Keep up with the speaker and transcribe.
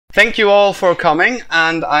Thank you all for coming,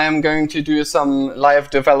 and I am going to do some live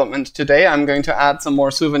development today. I'm going to add some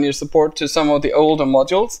more Souvenir support to some of the older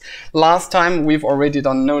modules. Last time we've already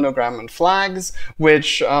done nonogram and flags,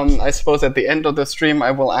 which I suppose at the end of the stream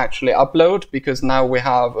I will actually upload, because now we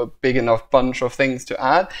have a big enough bunch of things to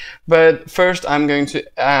add. But first I'm going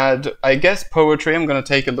to add, I guess, poetry. I'm going to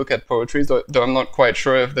take a look at poetry, though I'm not quite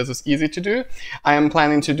sure if this is easy to do. I am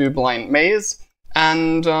planning to do blind maze,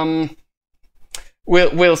 and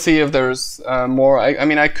we'll see if there's more. I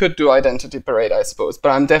mean, I could do identity parade, I suppose, but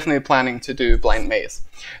I'm definitely planning to do blind maze.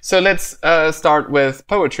 So let's start with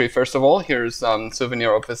poetry first of all. Here's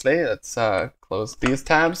Souvenir, obviously. Let's close these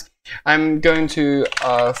tabs. I'm going to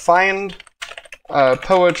find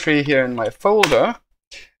poetry here in my folder,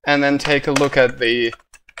 and then take a look at the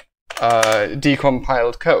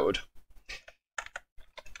decompiled code.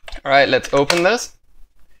 All right, let's open this.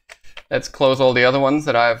 Let's close all the other ones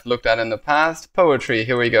that I've looked at in the past. Poetry,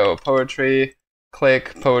 here we go. Poetry,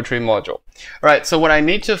 click poetry module. All right, so what I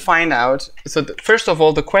need to find out, so first of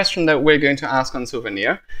all, the question that we're going to ask on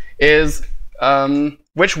Souvenir is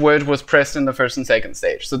which word was pressed in the first and second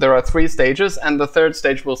stage. So there are 3 stages, and the third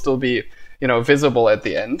stage will still be, visible at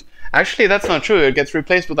the end. Actually, that's not true. It gets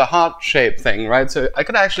replaced with a heart-shaped thing, right? So I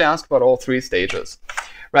could actually ask about all 3 stages.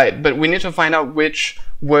 Right, but we need to find out which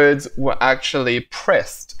words were actually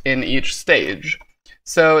pressed in each stage.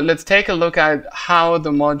 So let's take a look at how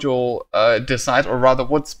the module decides, or rather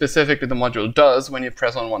what specifically the module does when you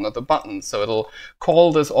press on one of the buttons. So it'll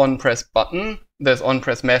call this onPress button, this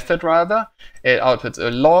onPress method rather. It outputs a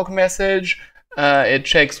log message. It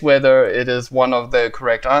checks whether it is one of the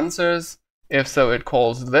correct answers. If so, it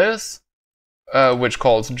calls this. Which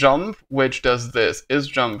calls jump, which does this. Is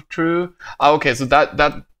jump true? Okay, so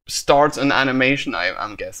that starts an animation,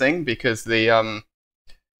 I'm guessing, because the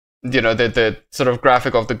the sort of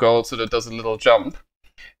graphic of the goal sort of does a little jump.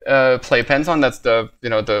 Play pen sound, that's the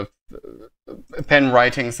the pen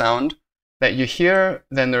writing sound that you hear.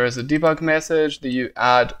 Then there is a debug message that you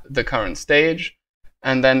add the current stage,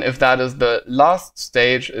 and then if that is the last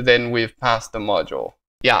stage, then we've passed the module.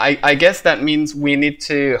 Yeah, I guess that means we need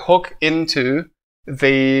to hook into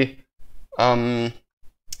the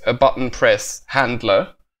a button press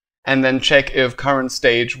handler and then check if current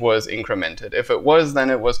stage was incremented. If it was,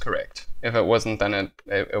 then it was correct. If it wasn't, then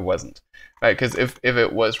it wasn't. Right? Because if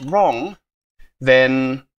it was wrong,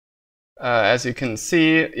 then as you can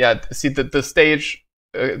see, yeah, see that the stage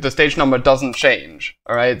number doesn't change.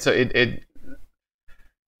 All right, so it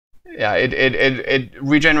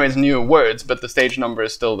regenerates new words, but the stage number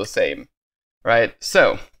is still the same, right?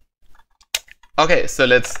 So, okay, so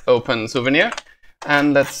let's open Souvenir,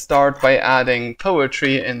 and let's start by adding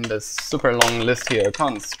poetry in this super long list here.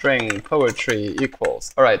 Const string poetry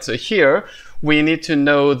equals. All right, so here we need to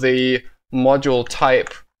know the module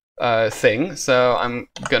type thing. So I'm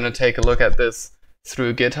gonna take a look at this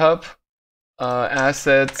through GitHub.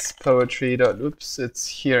 Assets poetry oops, it's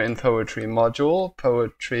here in poetry module.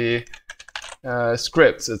 Poetry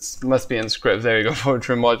scripts, it must be in scripts. There you go,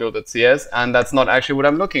 poetry module.cs, and that's not actually what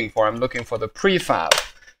I'm looking for. I'm looking for the prefab.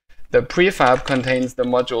 The prefab contains the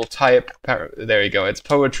module type. There you go, it's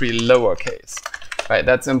poetry lowercase. Right,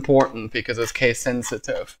 that's important because it's case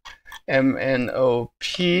sensitive. MNOPKLO.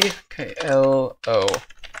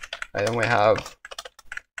 Right, then we have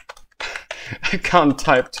I can't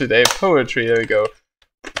type today. Poetry, there we go.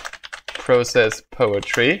 Process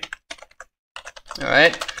poetry. All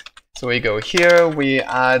right, so we go here, we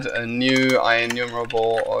add a new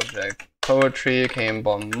IEnumerable object poetry,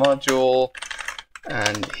 KMBOM module,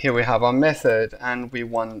 and here we have our method, and we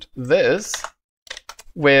want this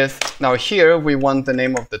with, now here we want the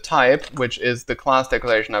name of the type, which is the class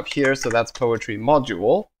declaration up here, so that's poetry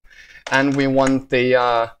module, and we want the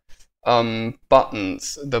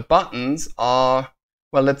buttons. The buttons are,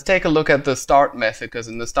 well, let's take a look at the start method, because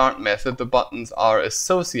in the start method the buttons are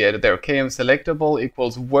associated. They're km selectable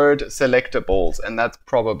equals word selectables, and that's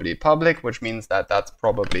probably public, which means that that's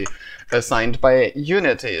probably assigned by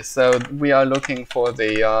Unity. So we are looking for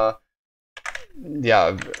the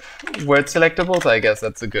word selectables. I guess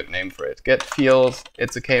that's a good name for it. Get field,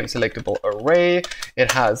 it's a km selectable array.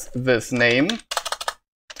 It has this name,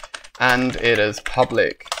 and it is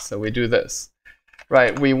public. So we do this.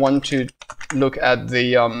 Right, we want to look at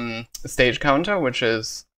the stage counter, which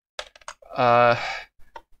is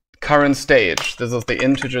current stage. This is the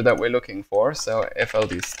integer that we're looking for. So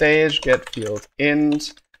FLD stage, get field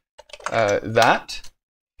int that.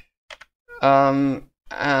 And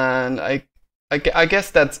I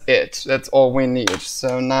guess that's it. That's all we need.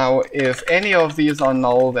 So now if any of these are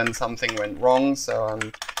null, then something went wrong. So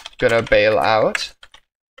I'm gonna bail out.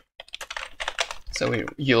 So we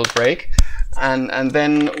yield break, and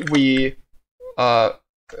then we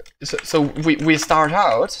we start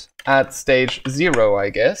out at stage 0,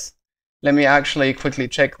 I guess. Let me actually quickly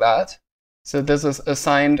check that. So this is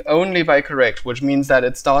assigned only by correct, which means that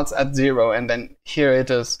it starts at 0 and then here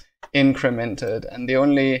it is incremented, and the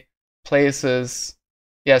only places,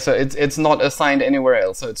 yeah, so it's not assigned anywhere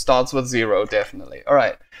else, so it starts with 0 definitely. All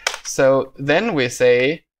right, so then we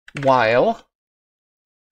say while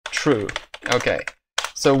true. Okay,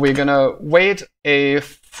 so we're gonna wait a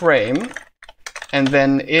frame, and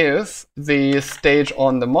then if the stage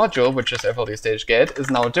on the module, which is FLD stage get, is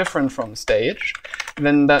now different from stage,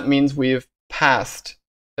 then that means we've passed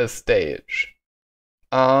a stage.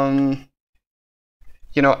 You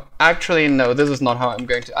know, actually, no, this is not how I'm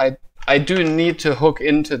going to. I do need to hook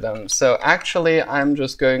into them. So actually, I'm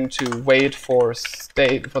just going to wait for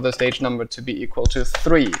the stage number to be equal to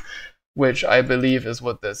 3, which I believe is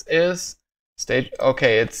what this is. Stage.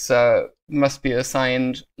 Okay, it's must be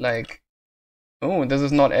assigned like. Oh, this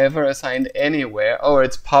is not ever assigned anywhere. Oh,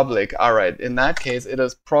 it's public. All right. In that case, it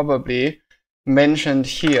is probably mentioned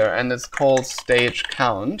here, and it's called stage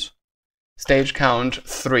count. Stage count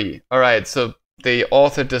 3. All right. So the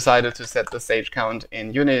author decided to set the stage count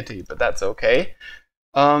in Unity, but that's okay.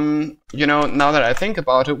 You know, now that I think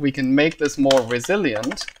about it, we can make this more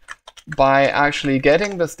resilient by actually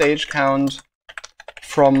getting the stage count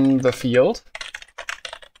from the field.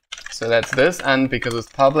 So that's this, and because it's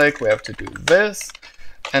public, we have to do this,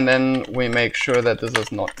 and then we make sure that this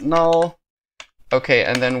is not null. Okay,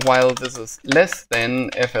 and then while this is less than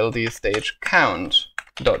FLD stage count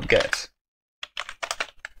dot get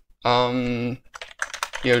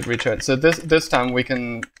yield return. So this time we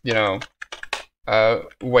can, you know,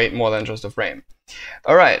 wait more than just a frame.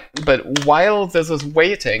 All right, but while this is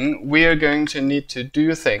waiting, we are going to need to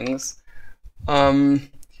do things.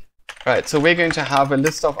 Right, so we're going to have a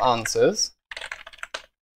list of answers,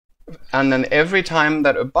 and then every time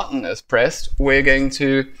that a button is pressed, we're going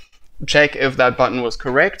to check if that button was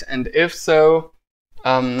correct, and if so,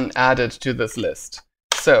 add it to this list.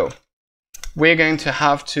 So we're going to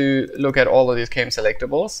have to look at all of these KTANE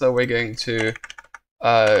selectables, so we're going to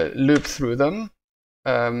loop through them.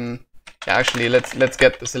 Actually, let's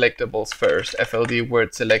get the selectables first. FLD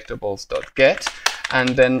word selectables.get.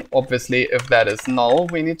 And then obviously if that is null,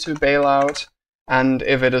 we need to bail out. And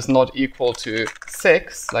if it is not equal to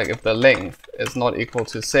 6, like if the length is not equal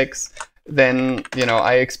to 6, then, you know,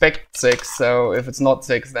 I expect 6. So if it's not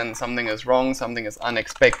 6, then something is wrong, something is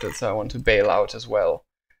unexpected. So I want to bail out as well.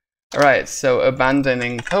 All right, so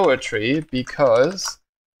abandoning poetry because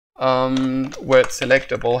word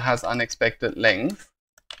selectable has unexpected length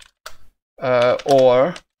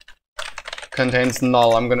or contains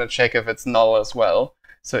null. I'm going to check if it's null as well.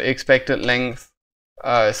 So expected length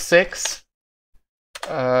 6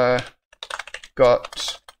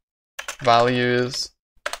 got values,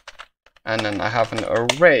 and then I have an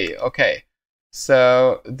array. Okay,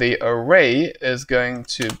 so the array is going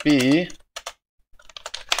to be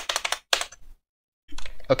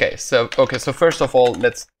so first of all,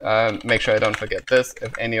 let's make sure I don't forget this.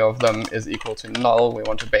 If any of them is equal to null, we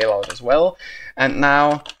want to bail out as well. And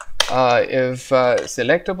now if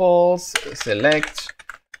selectables select,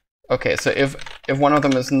 okay, so if one of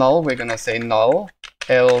them is null, we're gonna say null,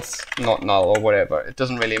 else not null, or whatever. It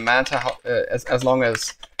doesn't really matter how, as long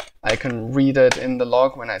as I can read it in the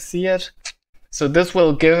log when I see it. So this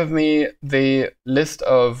will give me the list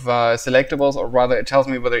of selectables, or rather it tells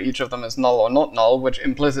me whether each of them is null or not null, which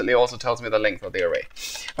implicitly also tells me the length of the array.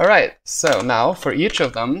 All right, so now for each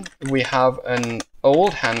of them, we have an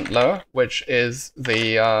old handler, which is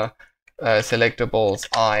the selectables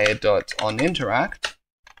i.onInteract.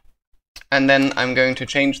 And then I'm going to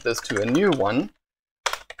change this to a new one,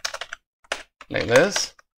 like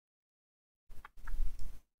this.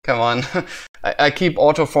 Come on, I keep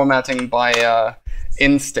auto-formatting by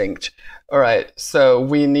instinct. All right, so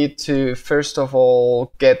we need to first of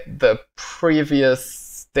all get the previous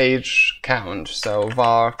stage count. So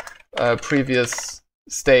var previous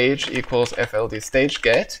stage equals FLD stage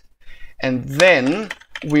get, and then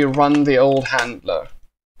we run the old handler,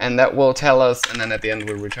 and that will tell us, and then at the end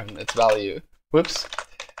we'll return its value. Whoops.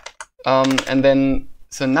 And then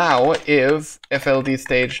so now if FLD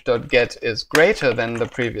stage.get is greater than the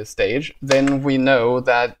previous stage, then we know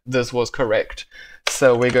that this was correct.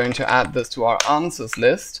 So we're going to add this to our answers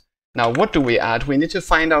list. Now what do we add? We need to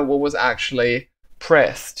find out what was actually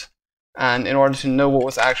pressed. And in order to know what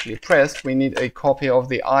was actually pressed, we need a copy of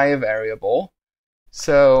the I variable.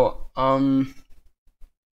 So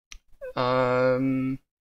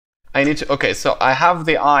I need to, okay, so I have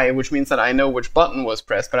the I, which means that I know which button was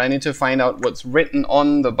pressed, but I need to find out what's written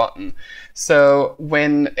on the button. So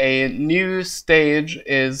when a new stage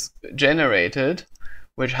is generated,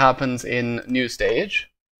 which happens in new stage,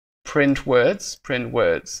 print words,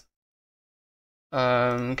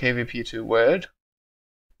 KVP2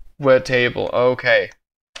 word table, okay.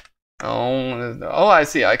 Oh, I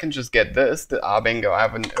see. I can just get this. Bingo. I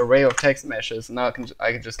have an array of text meshes. Now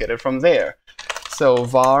I can just get it from there. So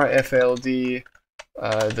var FLD,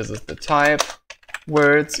 this is the type,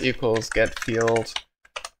 words equals get field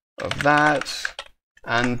of that,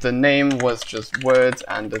 and the name was just words,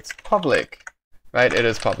 and it's public, right? It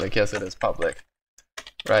is public. Yes, it is public.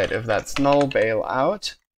 Right. If that's null, bail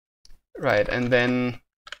out. Right, and then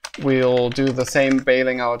we'll do the same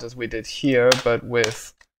bailing out as we did here, but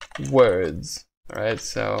with words. All right,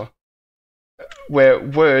 so where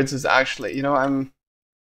words is actually, you know,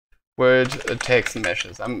 word text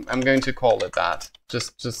meshes. I'm going to call it that,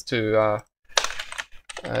 just to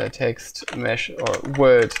text mesh or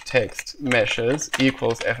word text meshes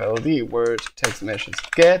equals FLD word text meshes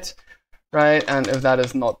get, right? And if that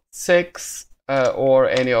is not 6 or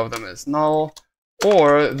any of them is null,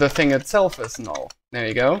 or the thing itself is null, there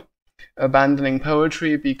you go. Abandoning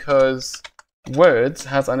poetry because words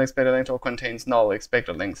has unexpected length or contains null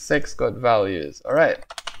expected length 6 got values. All right,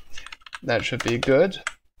 that should be good.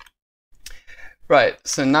 Right,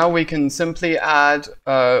 so now we can simply add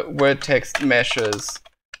word text meshes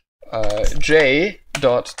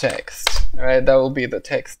j.text. All right, that will be the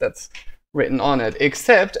text that's written on it.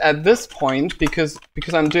 Except at this point, because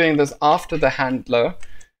I'm doing this after the handler,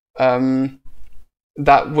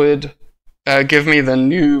 that would give me the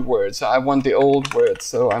new word. So I want the old word.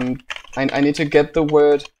 So I need to get the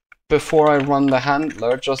word before I run the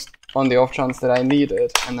handler, just on the off chance that I need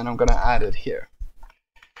it, and then I'm going to add it here.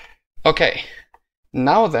 Okay,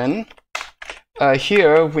 now then,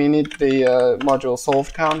 here we need the module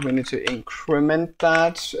solved count. We need to increment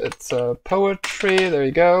that. It's poetry. There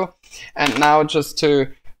you go. And now, just to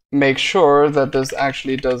make sure that this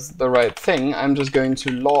actually does the right thing, I'm just going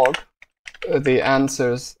to log the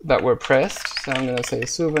answers that were pressed. So I'm going to say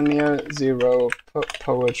Souvenir 0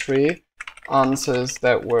 poetry answers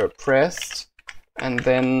that were pressed, and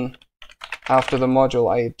then after the module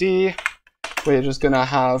ID we're just going to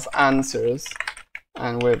have answers,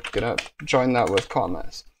 and we're going to join that with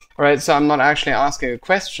commas. Alright, so I'm not actually asking a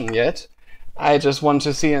question yet. I just want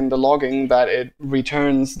to see in the logging that it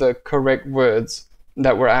returns the correct words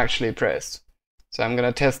that were actually pressed. So I'm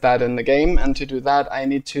going to test that in the game, and to do that I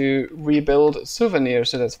need to rebuild Souvenir,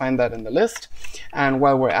 so let's find that in the list. And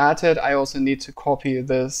while we're at it, I also need to copy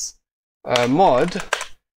this mod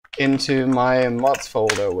into my mods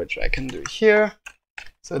folder, which I can do here.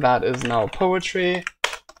 So that is now poetry,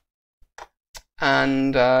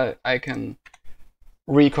 and I can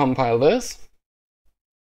recompile this.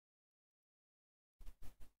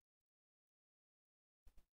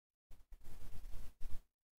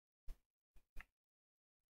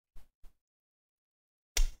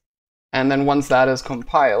 And then once that is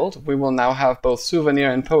compiled, we will now have both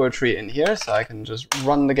Souvenir and poetry in here, so I can just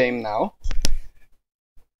run the game now.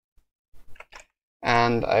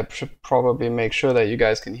 And I should probably make sure that you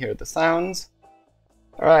guys can hear the sounds.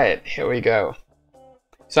 Alright, here we go.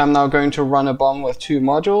 So I'm now going to run a bomb with 2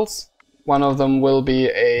 modules. One of them will be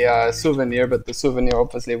a Souvenir, but the Souvenir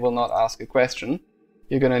obviously will not ask a question.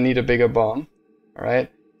 You're going to need a bigger bomb.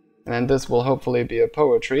 Alright, and then this will hopefully be a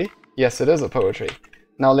poetry. Yes, it is a poetry.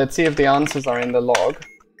 Now let's see if the answers are in the log.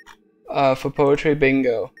 For poetry,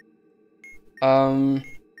 bingo.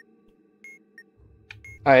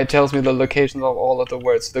 It tells me the locations of all of the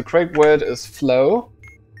words. So the correct word is flow.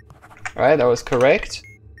 Alright, that was correct.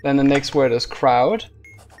 Then the next word is crowd.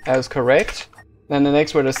 That was correct. Then the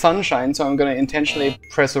next word is sunshine, so I'm going to intentionally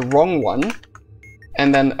press a wrong one.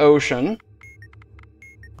 And then ocean.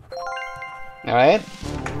 Alright.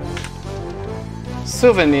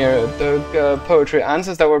 Souvenir, the poetry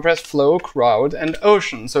answers that were pressed flow, crowd, and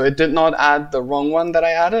ocean. So it did not add the wrong one that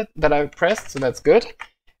I pressed, so that's good.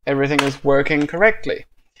 Everything is working correctly.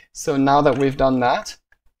 So now that we've done that,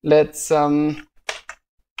 let's add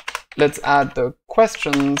the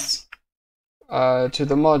questions to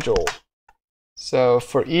the module. So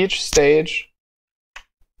for each stage,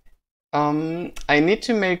 I need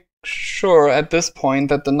to make sure at this point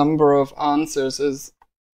that the number of answers is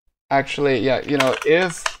actually, yeah, you know,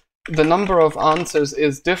 if the number of answers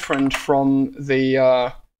is different from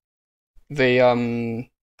the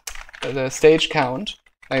stage count,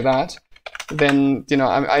 like that, then, you know,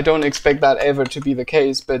 I don't expect that ever to be the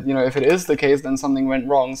case, but, you know, if it is the case, then something went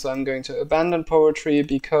wrong. So I'm going to abandon poetry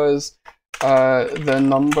because the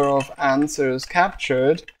number of answers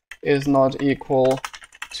captured is not equal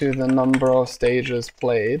to the number of stages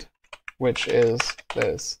played, which is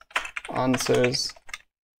this. Answers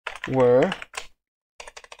were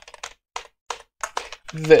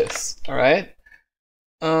this, all right?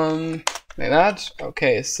 Like that.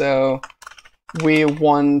 Okay, so we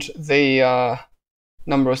want the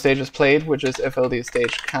number of stages played, which is FLD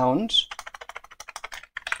stage count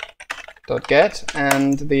dot get,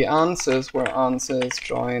 and the answers were answers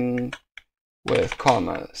joined with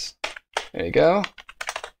commas. There you go.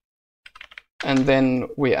 And then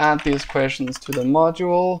we add these questions to the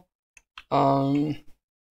module.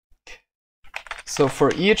 So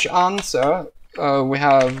for each answer, we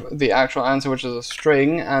have the actual answer, which is a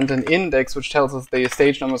string, and an index, which tells us the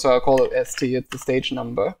stage number. So I'll call it ST, it's the stage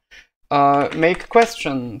number. Make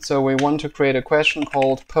question. So we want to create a question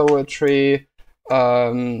called poetry,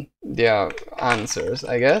 answers,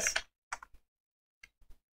 I guess.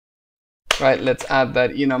 Right, let's add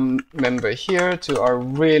that enum member here to our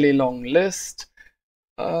really long list.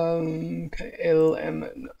 Okay,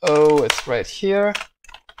 LMNO, it's right here.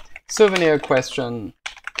 Souvenir question.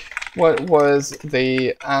 What was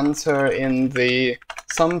the answer in the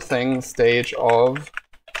something stage of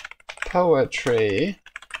poetry?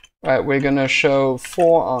 Right, we're gonna show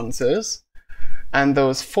 4 answers, and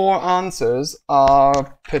those 4 answers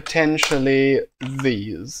are potentially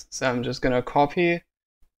these. So I'm just gonna copy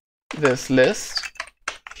this list,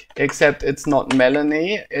 except it's not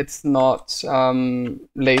Melanie, it's not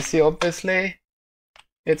Lacey, obviously,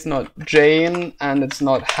 it's not Jane, and it's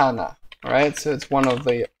not Hannah. All right, so it's one of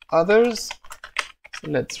the others.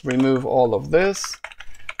 So let's remove all of this.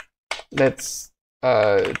 Let's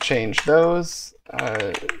change those,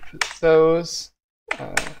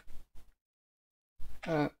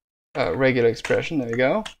 regular expression, there we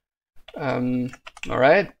go. All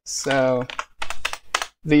right, so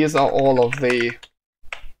these are all of the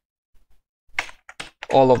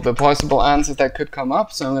possible answers that could come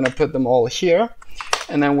up. So I'm going to put them all here.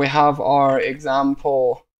 And then we have our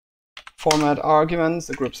example format arguments.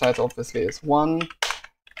 The group size obviously is 1.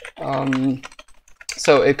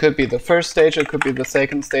 So it could be the first stage, it could be the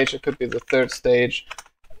second stage, it could be the third stage,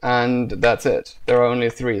 and that's it. There are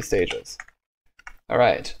only 3 stages. All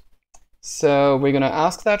right. So we're going to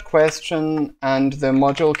ask that question, and the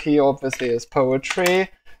module key obviously is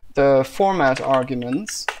poetry. The format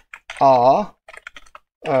arguments are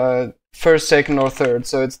first, second, or third.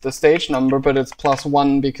 So it's the stage number, but it's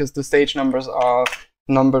 +1 because the stage numbers are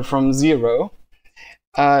numbered from 0.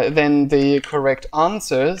 Then the correct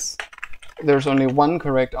answers, there's only one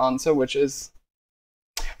correct answer, which is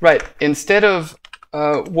right. Instead of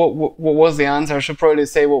what was the answer, I should probably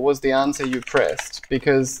say what was the answer you pressed,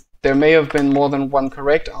 because there may have been more than one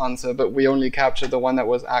correct answer, but we only captured the one that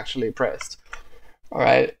was actually pressed. All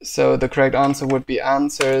right, so the correct answer would be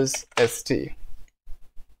answers ST,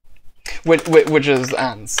 which is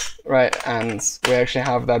ans, right? Ans. We actually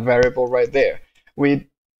have that variable right there. We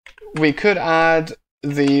could add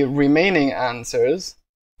the remaining answers.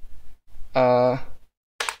 Yeah,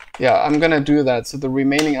 I'm gonna do that. So the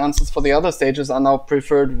remaining answers for the other stages are now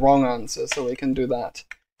preferred wrong answers, so we can do that.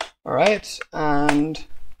 All right, and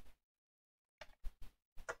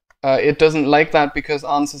it doesn't like that because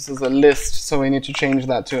answers is a list, so we need to change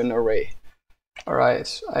that to an array. All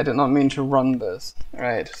right, I did not mean to run this. All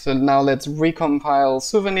right, so now let's recompile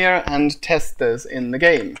Souvenir and test this in the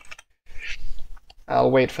game.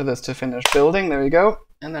 I'll wait for this to finish building. There we go.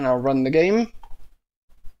 And then I'll run the game.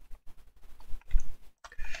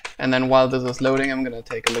 And then while this is loading, I'm going to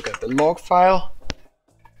take a look at the log file.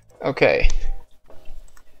 Okay.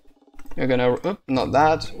 We're going to, not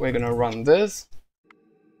that, we're going to run this.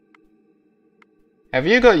 Have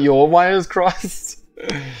you got your wires crossed?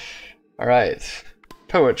 All right,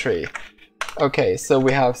 poetry. Okay, so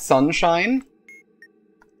we have sunshine.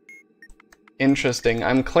 Interesting,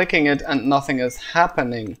 I'm clicking it and nothing is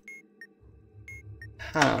happening.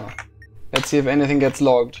 Huh. Let's see if anything gets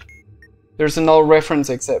logged. There's a null reference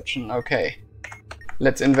exception, okay.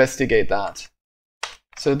 Let's investigate that.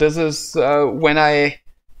 So this is when I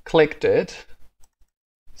clicked it.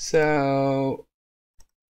 So,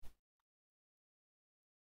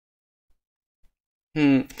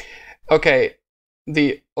 okay,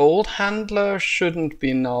 the old handler shouldn't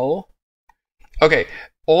be null. Okay,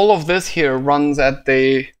 all of this here runs at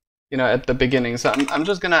the, at the beginning. So I'm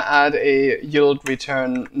just gonna add a yield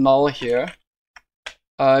return null here,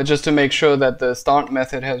 just to make sure that the start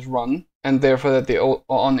method has run, and therefore that the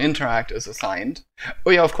on interact is assigned.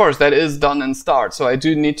 Oh yeah, of course, that is done in start. So I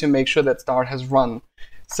do need to make sure that start has run.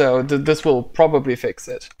 So this will probably fix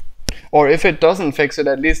it. Or if it doesn't fix it,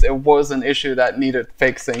 at least it was an issue that needed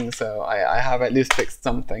fixing, so I have at least fixed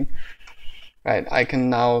something. Right, I can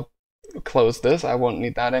now close this. I won't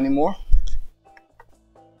need that anymore.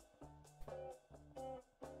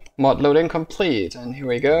 Mod loading complete, and here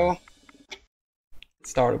we go.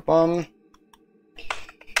 Start a bomb.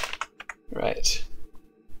 Right.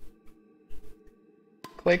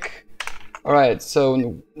 Click. Alright,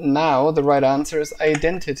 so now the right answer is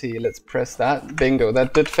identity. Let's press that. Bingo,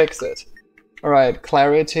 that did fix it. Alright,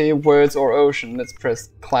 clarity, words or ocean. Let's press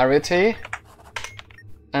clarity.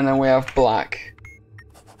 And then we have black.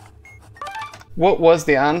 What was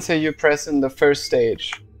the answer you pressed in the first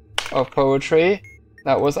stage of poetry?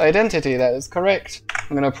 That was identity, that is correct.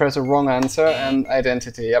 I'm gonna press a wrong answer and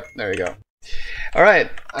identity. Yep, there we go. Alright,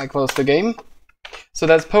 I closed the game. So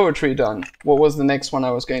that's poetry done. What was the next one I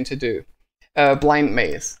was going to do? Blind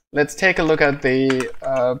maze. Let's take a look at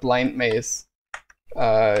the blind maze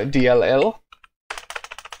DLL.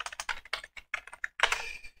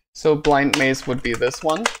 So blind maze would be this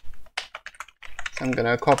one. So I'm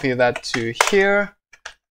gonna copy that to here,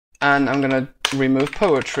 and I'm gonna remove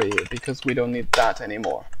poetry because we don't need that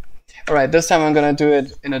anymore. All right, this time I'm gonna do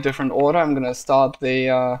it in a different order. I'm gonna start the.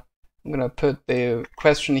 I'm gonna put the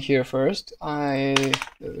question here first. I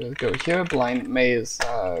go here, blind maze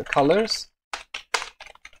colors.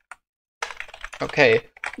 Okay,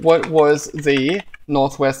 what was the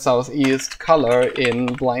northwest southeast color in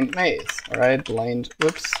blind maze? All right, blind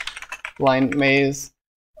maze.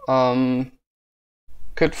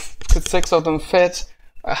 Could 6 of them fit?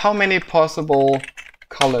 How many possible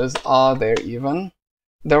colors are there even?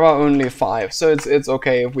 There are only 5, so it's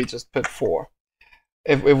okay if we just put 4.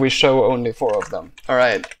 If we show only 4 of them. All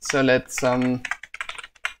right, so let's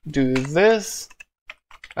do this.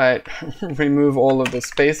 All right, remove all of the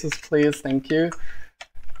spaces, please. Thank you.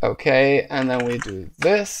 Okay, and then we do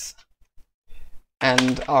this.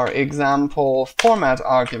 And our example format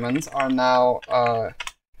arguments are now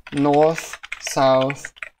north,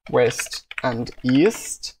 south, west, and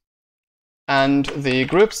east. And the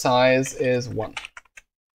group size is 1.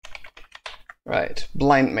 Right,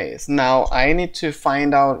 blind maze. Now I need to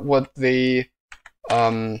find out what the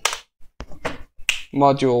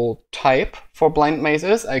module type for blind maze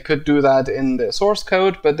is. I could do that in the source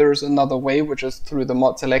code, but there's another way, which is through the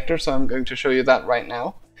mod selector, so I'm going to show you that right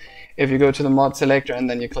now. If you go to the mod selector and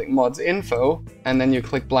then you click mods info and then you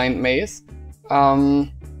click blind maze,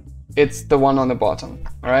 it's the one on the bottom.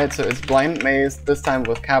 Alright, so it's blind maze, this time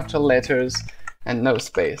with capital letters and no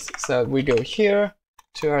space. So we go here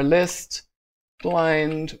to our list,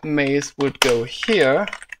 blind maze would go here,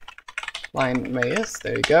 blind maze,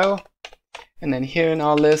 there you go. And then here in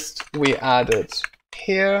our list, we added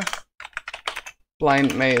here,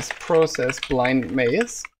 blind maze process, blind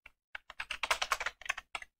maze.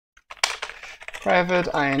 Private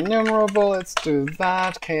IEnumerable, let's do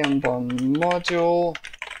that, kmbon module.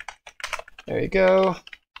 There you go.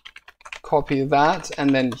 Copy that,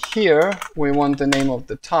 and then here we want the name of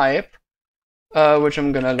the type, which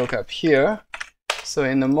I'm gonna look up here. So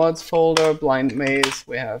in the mods folder, blind maze,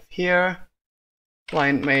 we have here.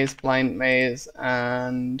 Blind maze,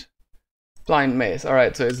 and blind maze. All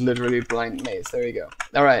right, so it's literally blind maze. There you go.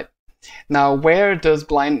 All right. Now, where does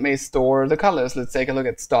blind maze store the colors? Let's take a look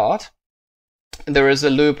at start. There is a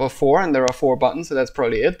loop of 4, and there are 4 buttons, so that's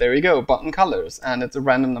probably it. There you go, button colors, and it's a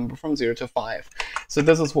random number from 0 to 5. So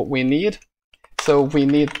this is what we need. So we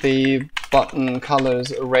need the button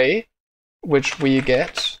colors array, which we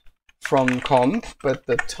get from comp, but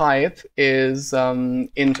the type is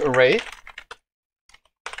int array.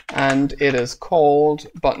 And it is called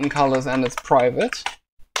button colors and it's private.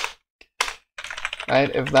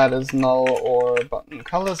 Right, if that is null or button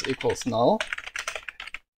colors equals null,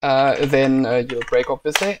 then you'll break,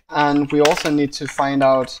 obviously. And we also need to find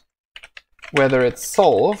out whether it's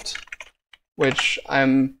solved, which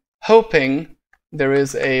I'm hoping there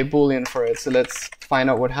is a boolean for it. So let's find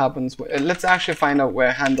out what happens. Let's actually find out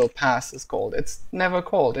where handle pass is called. It's never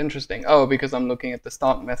called. Interesting. Oh, because I'm looking at the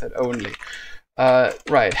start method only.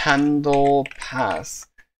 Right, handle pass.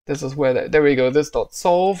 This is where, there we go, this dot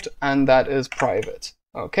solved, and that is private.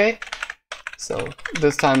 Okay, so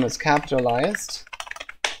this time it's capitalized.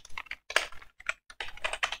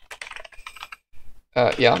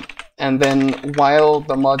 Yeah, and then while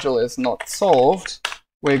the module is not solved,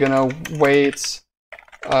 we're gonna wait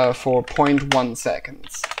for 0.1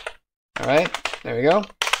 seconds. All right, there we go.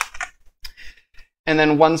 And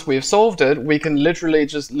then once we've solved it, we can literally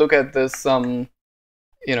just look at this,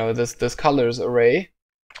 you know, this colors array,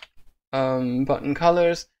 button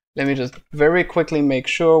colors. Let me just very quickly make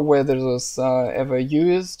sure whether this was ever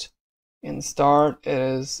used. In start, it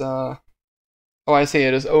is, oh, I see,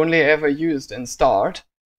 it is only ever used in start,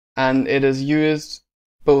 and it is used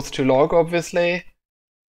both to log, obviously,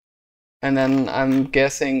 and then I'm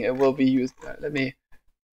guessing it will be used, let me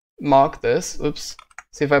mark this, oops.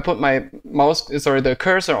 See, if I put my the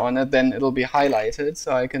cursor on it, then it'll be highlighted,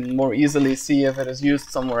 so I can more easily see if it is used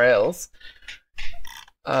somewhere else.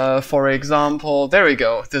 For example, there we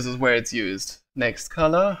go, this is where it's used. Next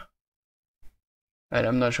color. Right,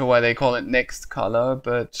 I'm not sure why they call it next color,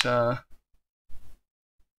 but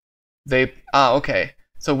okay.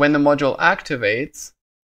 So when the module activates,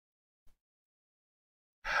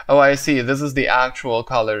 oh, I see, this is the actual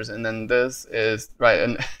colors, and then this is, right,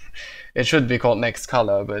 and it should be called next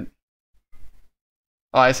color, but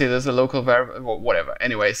oh, I see, there's a local variable, whatever.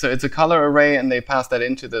 Anyway, so it's a color array, and they pass that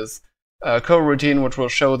into this coroutine, which will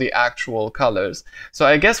show the actual colors. So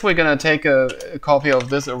I guess we're gonna take a copy of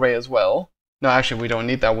this array as well. No, actually, we don't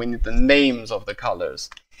need that. We need the names of the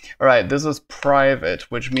colors. All right, this is private,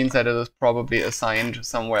 which means that it is probably assigned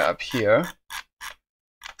somewhere up here.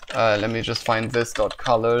 Let me just find this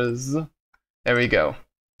 .colors. There we go.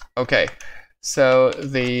 Okay, so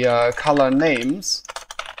the color names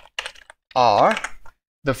are,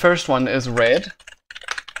 the first one is red,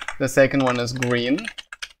 the second one is green,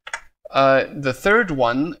 the third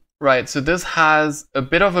one, right, so this has a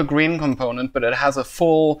bit of a green component, but it has a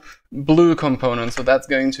full blue component, so that's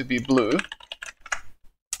going to be blue.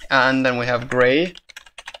 And then we have gray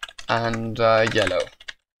and yellow.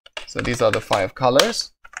 So these are the 5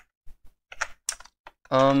 colors.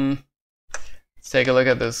 Let's take a look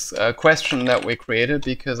at this question that we created,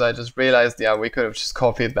 because I just realized, yeah, we could have just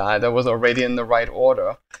copied that. That was already in the right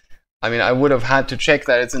order. I mean, I would have had to check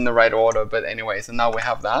that it's in the right order, but anyway, so now we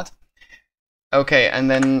have that. Okay, and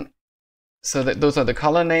then, so those are the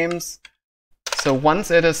color names. So once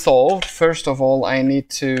it is solved, first of all, I need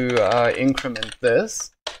to increment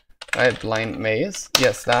this, right, blind maze,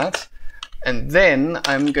 yes, that. And then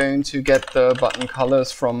I'm going to get the button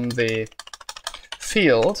colors from the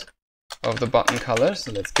field of the button colors,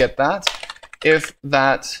 so let's get that. If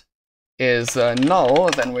that is null,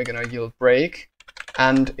 then we're going to yield break.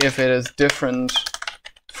 And if it is different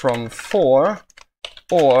from 4,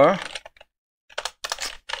 or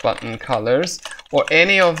button colors, or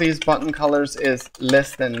any of these button colors is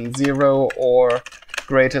less than 0 or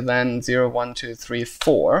greater than 0, 1, 2, 3,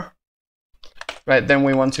 4, right, then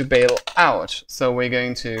we want to bail out. So we're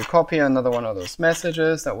going to copy another one of those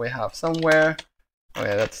messages that we have somewhere. Oh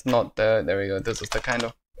yeah, that's not the, there we go, this is the kind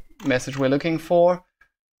of message we're looking for.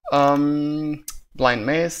 Blind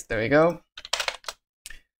maze, there we go.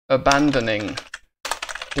 Abandoning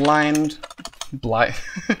blind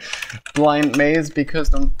maze because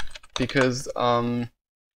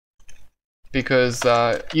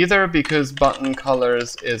either because button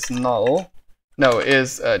colors is null, no,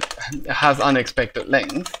 is has unexpected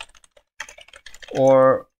length,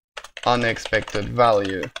 or unexpected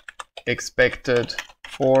value, expected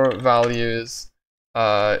for values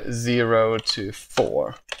 0 to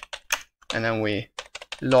 4, and then we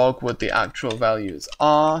log what the actual values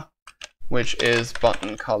are, which is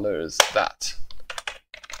button colors that.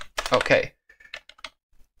 Okay,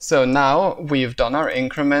 so now we've done our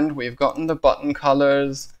increment, we've gotten the button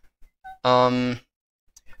colors.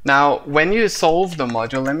 Now, when you solve the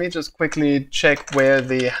module, let me just quickly check where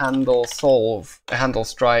the handle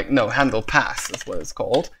pass is what it's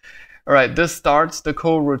called. All right, this starts the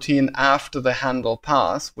coroutine after the handle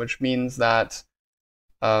pass, which means that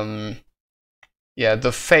yeah,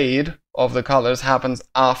 the fade of the colors happens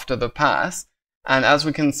after the pass. And as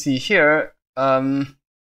we can see here,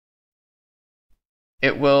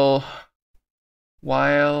 it will,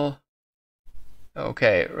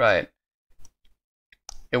 okay, right.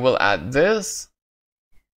 It will add this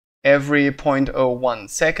every 0.01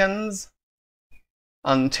 seconds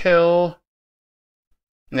until,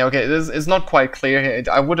 okay, this is not quite clear here.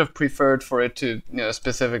 I would have preferred for it to,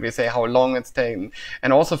 specifically say how long it's taken.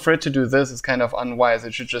 And also for it to do this is kind of unwise.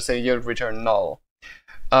 It should just say yield return null.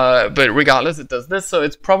 But regardless, it does this. So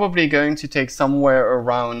it's probably going to take somewhere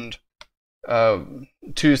around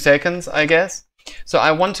 2 seconds, I guess. So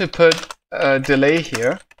I want to put a delay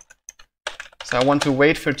here. So I want to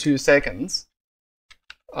wait for 2 seconds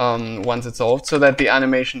once it's solved, so that the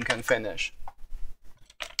animation can finish.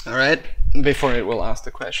 All right, before it will ask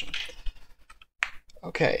the question.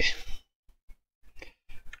 Okay.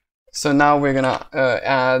 So now we're gonna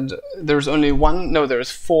add, there's only one, no,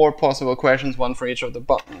 there's 4 possible questions, one for each of the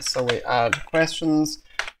buttons. So we add questions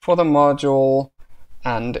for the module,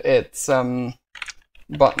 and it's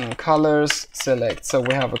button colors select. So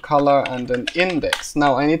we have a color and an index.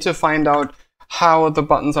 Now I need to find out how the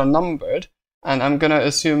buttons are numbered. And I'm gonna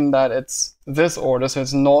assume that it's this order, so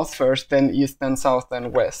it's north first, then east, then south,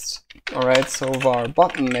 then west. All right, so var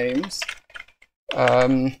button names,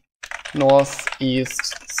 north,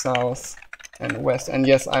 east, south, and west. And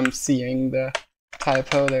yes, I'm seeing the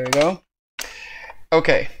typo, there we go.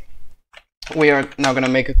 Okay, we are now gonna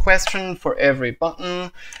make a question for every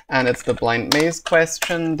button, and it's the blind maze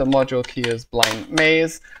question. The module key is blind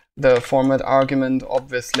maze. The format argument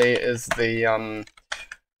obviously is the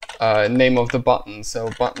name of the button, so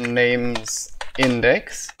button names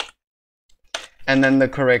index, and then the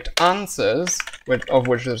correct answers, of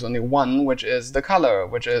which there's only one, which is the color,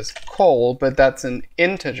 which is coal, but that's an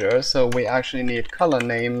integer, so we actually need color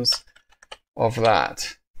names of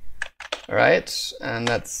that. All right, and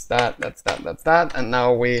that's that, and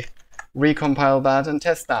now we recompile that and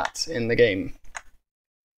test that in the game.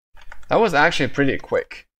 That was actually pretty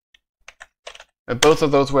quick. Both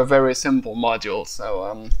of those were very simple modules,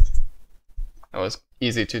 so that was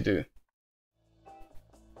easy to do.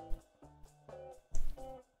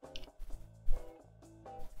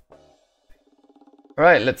 All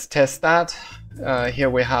right, let's test that. Here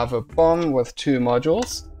we have a bomb with 2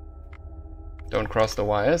 modules. Don't cross the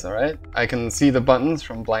wires, all right? I can see the buttons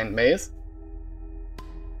from blind maze.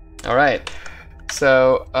 All right,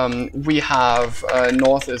 so we have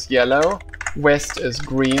north is yellow, west is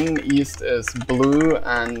green, east is blue,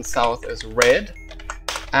 and south is red.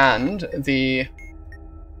 And the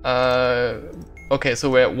okay, so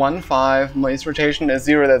we're at 1, 5. Maze rotation is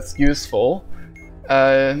 0. That's useful.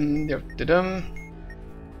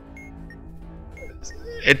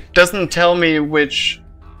 It doesn't tell me which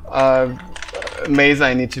maze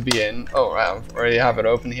I need to be in. Oh, I already have it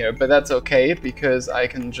open here, but that's okay because I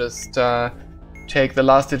can just take the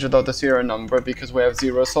last digit of the serial number because we have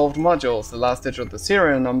 0 solved modules. The last digit of the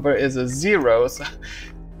serial number is a 0. So,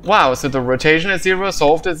 wow, so the rotation is 0,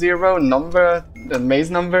 solved is 0, the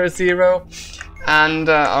maze number is 0, and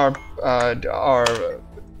our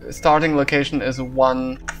starting location is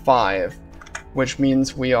 1, 5, which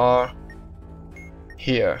means we are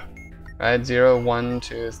here. Right, 0, 1,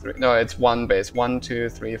 2, 3. No, it's 1 base. 1, 2,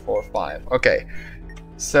 3, 4, 5. Okay,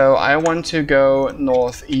 so I want to go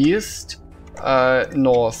northeast,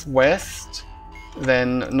 northwest,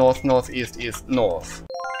 then north, northeast, east, north.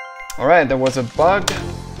 All right, there was a bug.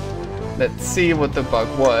 Let's see what the bug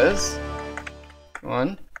was. Come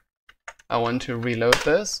on. I want to reload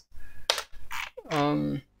this.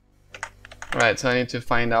 Right, so I need to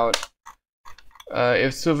find out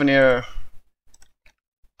if Souvenir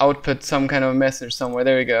output some kind of message somewhere.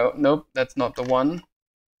 There we go. Nope, that's not the one.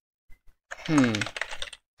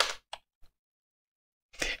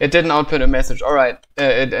 It didn't output a message. All right,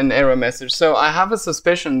 an error message. So I have a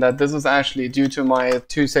suspicion that this is actually due to my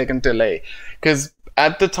 2-second delay. Because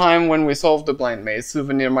at the time when we solved the blind maze,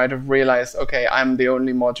 Souvenir might have realized, okay, I'm the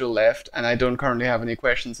only module left and I don't currently have any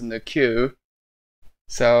questions in the queue.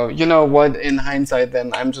 So you know what, in hindsight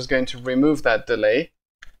then, I'm just going to remove that delay.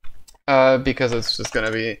 Because it's just going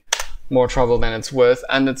to be more trouble than it's worth,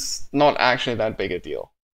 and it's not actually that big a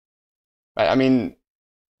deal. Right? I mean,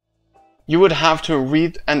 you would have to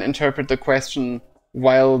read and interpret the question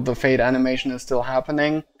while the fade animation is still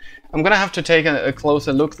happening. I'm going to have to take a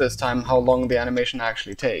closer look this time how long the animation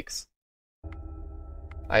actually takes.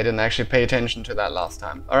 I didn't actually pay attention to that last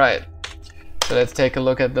time. Alright, so let's take a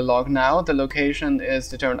look at the log now. The location is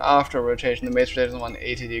determined after rotation. The maze rotation is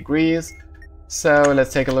 180 degrees. So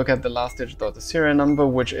let's take a look at the last digit of the serial number,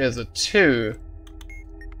 which is a 2.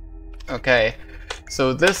 Okay,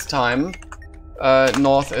 so this time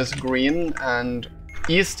north is green and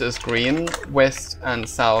east is green, west and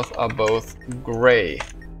south are both gray.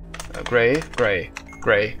 Gray, gray,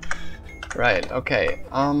 gray. Right, okay.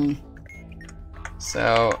 The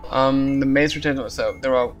maze rotation, so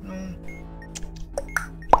there are...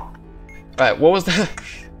 Right, what was the...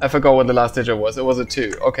 I forgot what the last digit was. It was a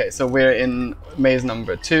 2. Okay, so we're in maze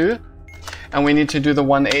number 2. And we need to do the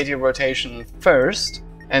 180 rotation first.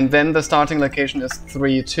 And then the starting location is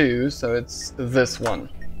 3, 2. So it's this one.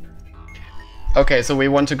 Okay, so we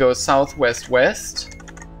want to go southwest, west.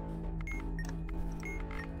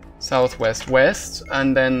 Southwest, west.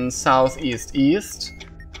 And then southeast, east.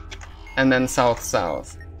 And then south,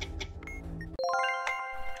 south.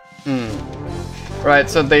 Right,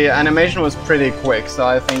 so the animation was pretty quick, so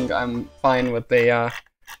I think I'm fine with the,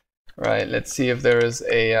 right, let's see if there is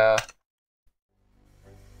a,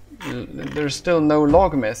 there's still no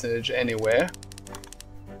log message anywhere.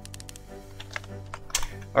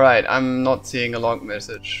 Alright, I'm not seeing a log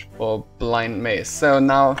message for blind maze. So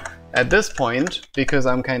now, at this point, because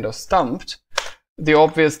I'm kind of stumped, the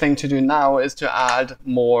obvious thing to do now is to add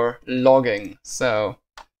more logging. So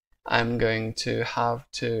I'm going to have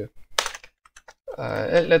to,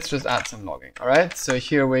 let's just add some logging. All right, so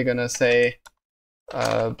here we're going to say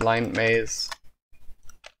blind maze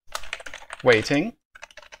waiting.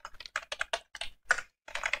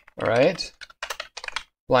 All right,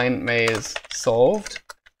 blind maze solved.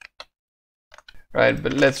 Right,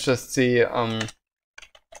 but let's just see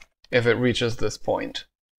if it reaches this point.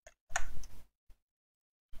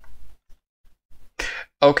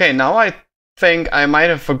 Okay, now I think I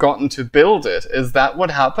might have forgotten to build it. Is that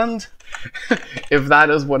what happened? If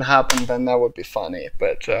that is what happened, then that would be funny.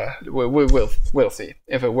 But we'll see.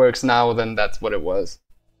 If it works now, then that's what it was.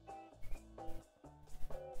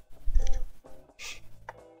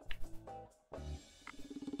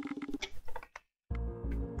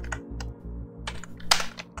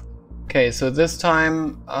 Okay, so this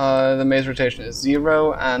time the maze rotation is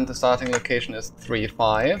 0 and the starting location is 3,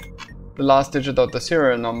 5. The last digit of the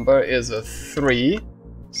serial number is a 3,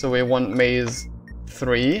 so we want maze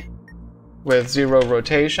 3 with 0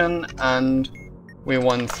 rotation, and we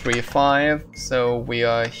want 3, 5, so we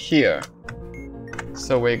are here.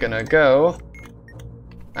 So we're gonna go,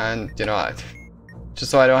 and you know,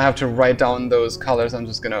 just so I don't have to write down those colors, I'm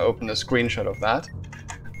just gonna open a screenshot of that.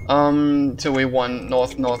 So we want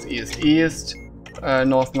north, northeast, east,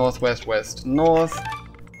 north, northwest, west, north.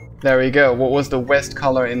 There we go. What was the west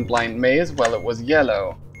color in blind maze? Well, it was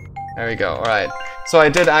yellow. There we go. All right. So I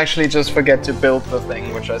did actually just forget to build the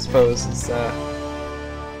thing, which I suppose is,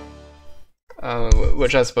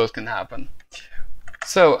 can happen.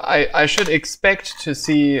 So I should expect to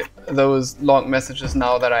see those log messages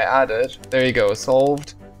now that I added. There you go.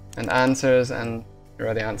 Solved and answers, and here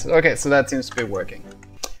are the answers. Okay, so that seems to be working.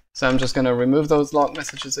 So I'm just going to remove those log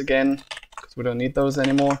messages again, because we don't need those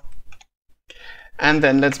anymore. And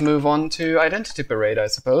then let's move on to identity parade, I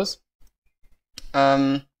suppose.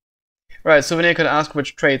 Right, Souvenir could ask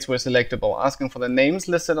which traits were selectable. Asking for the names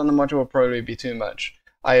listed on the module will probably be too much.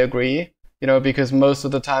 I agree, you know, because most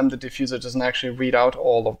of the time the diffuser doesn't actually read out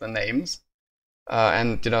all of the names.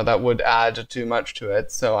 And, you know, that would add too much to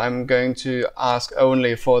it. So I'm going to ask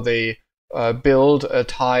only for the build,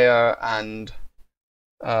 attire, and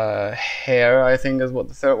hair, I think is what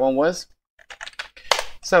the third one was.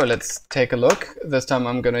 So let's take a look. This time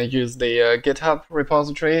I'm going to use the GitHub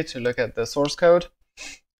repository to look at the source code.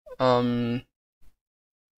 There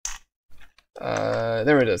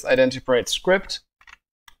it is, identity parade script.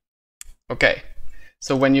 Okay,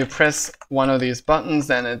 so when you press one of these buttons,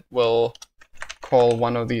 then it will call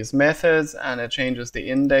one of these methods and it changes the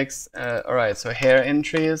index. All right, so hair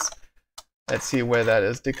entries. Let's see where that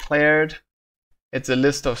is declared. It's a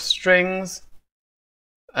list of strings.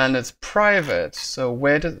 And it's private, so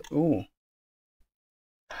where does... Ooh.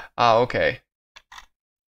 Ah, okay.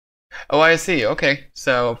 Oh, I see, okay.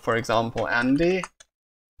 So, for example, Andy.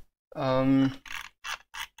 There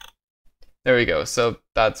we go, so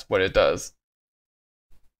that's what it does.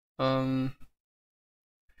 Ah,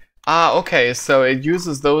 okay, so it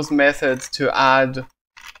uses those methods to add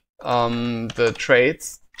the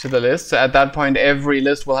traits to the list. So at that point, every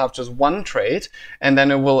list will have just one trait, and then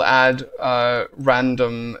it will add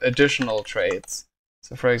random additional traits.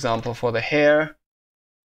 So for example, for the hair,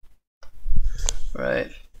 right?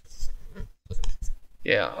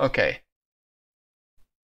 Yeah, okay.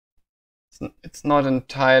 It's not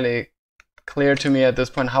entirely clear to me at this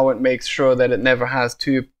point how it makes sure that it never has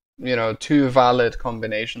two valid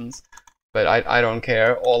combinations, but I don't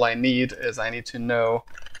care. All I need is I need to know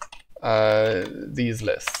these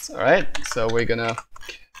lists. All right, so we're gonna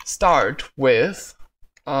start with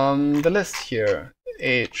the list here.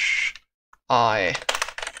 hi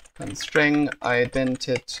string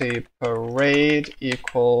identity parade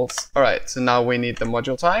equals. All right, so now we need the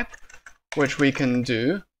module type, which we can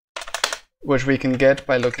get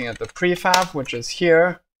by looking at the prefab, which is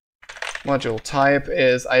here. Module type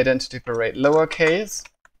is identity parade lowercase.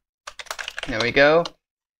 There we go.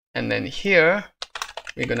 And then here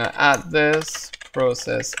we're gonna add this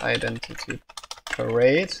process identity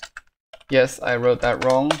parade. Yes, I wrote that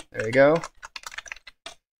wrong. There we go.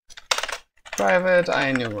 Private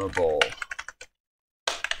enumerable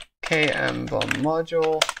kmbom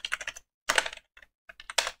module.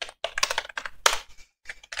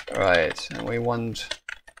 All right, and we want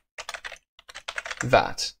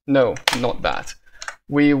that. No, not that.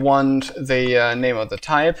 We want the name of the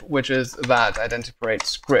type, which is that identity parade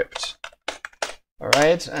script. All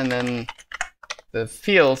right, and then the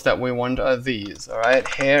fields that we want are these. All right,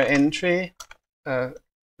 hair entry, hair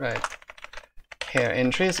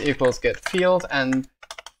entries equals get field, and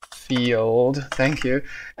field. Thank you.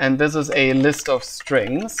 And this is a list of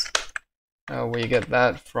strings. We get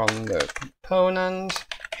that from the component,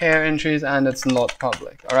 hair entries, and it's not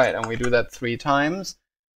public. All right, and we do that 3 times.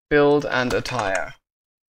 Build and attire.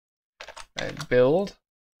 Right, build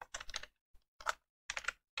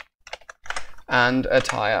and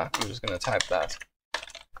attire. I'm just going to type that.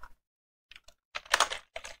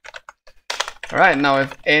 All right, now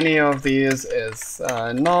if any of these is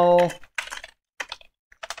null,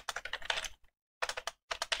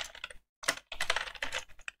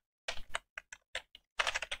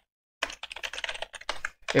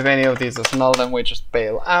 if any of these is null, then we just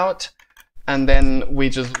bail out, and then we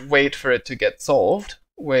just wait for it to get solved,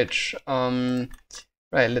 which,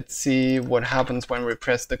 right, let's see what happens when we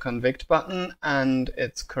press the convict button, and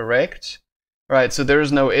it's correct. Right, so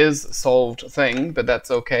there's no is solved thing, but that's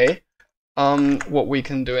okay. What we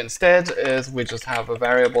can do instead is we just have a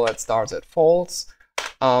variable that starts at false,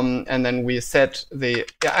 and then we set the,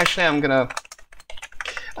 yeah, actually I'm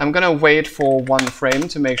gonna wait for 1 frame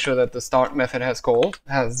to make sure that the start method has called,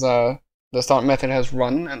 the start method has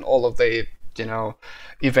run, and all of the, you know,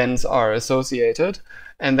 events are associated.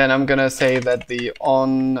 And then I'm gonna say that the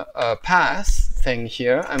on pass thing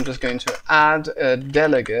here, I'm just going to add a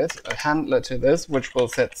delegate, a handler to this, which will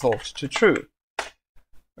set solved to true.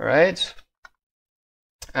 All right.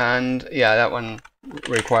 And yeah, that one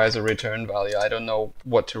requires a return value. I don't know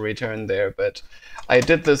what to return there, but I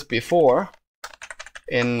did this before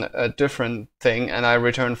in a different thing, and I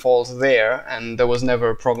returned false there, and there was never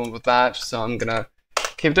a problem with that, so I'm gonna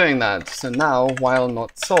keep doing that. So now, while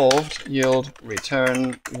not solved, yield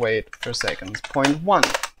return wait for seconds 0.1.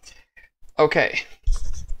 Okay,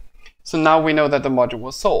 so now we know that the module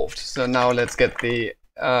was solved. So now let's get the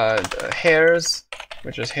hairs,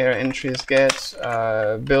 which is hair entries get,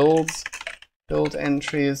 build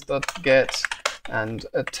entries dot get, and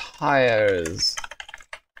attires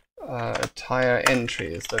attire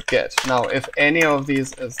entries dot get. Now if any of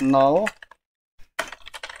these is null,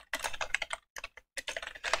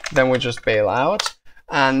 then we just bail out,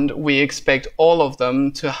 and we expect all of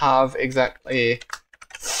them to have exactly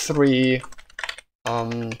 3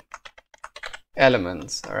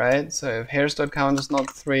 elements. All right, so if hairs.count is not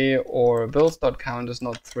 3, or builds.count is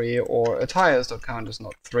not 3, or attires.count is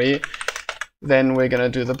not 3, then we're going to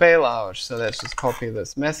do the bailout. So let's just copy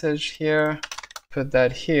this message here, put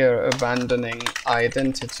that here, abandoning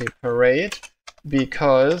identity parade,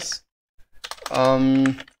 because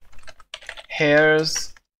hair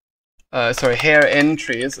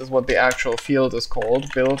entries is what the actual field is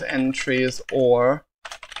called. Build entries or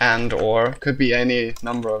could be any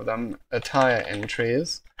number of them, attire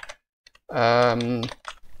entries. What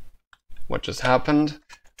just happened?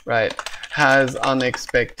 Right, has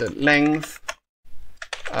unexpected length.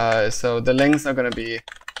 So the lengths are going to be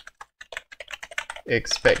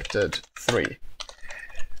expected 3.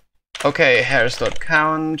 Okay,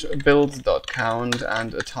 hairs.count, builds.count,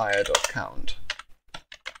 and attire.count.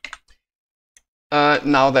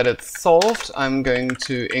 Now that it's solved, I'm going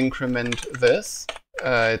to increment this.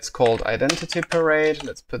 It's called identity parade.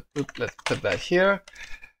 Let's put that here.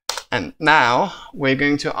 And now we're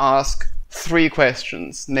going to ask 3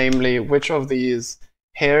 questions, namely which of these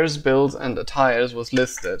hairs, builds, and attires was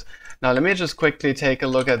listed. Now let me just quickly take a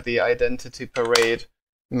look at the identity parade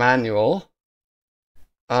manual.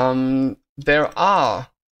 There are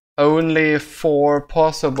only 4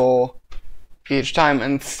 possible each time,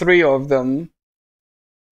 and 3 of them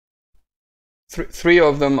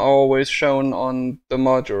are always shown on the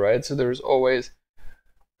module, right? So there's always,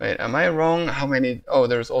 wait, am I wrong? How many? Oh,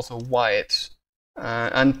 there's also white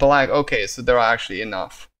and black. Okay, so there are actually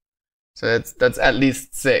enough. So that's at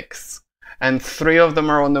least 6. And 3 of them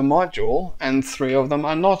are on the module, and 3 of them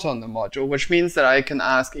are not on the module, which means that I can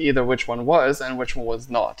ask either which one was and which one was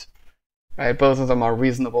not. Right? Both of them are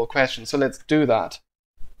reasonable questions. So let's do that.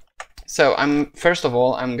 So first of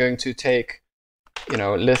all, I'm going to take, you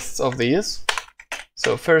know, lists of these.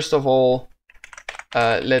 So first of all,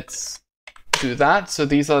 let's do that. So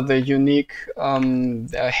these are the unique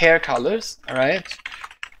hair colors. All right.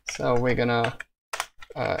 So we're gonna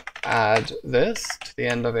add this to the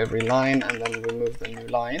end of every line, and then remove the new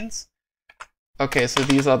lines. Okay, so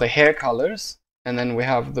these are the hair colors, and then we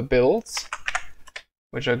have the builds,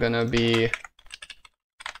 which are gonna be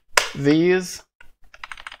these.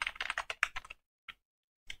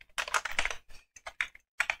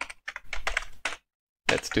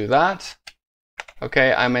 Let's do that.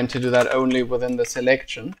 Okay, I meant to do that only within the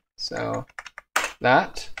selection, so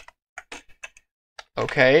that.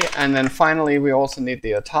 Okay, and then finally we also need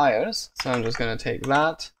the attires, so I'm just going to take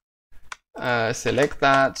that, select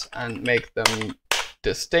that, and make them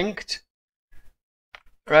distinct,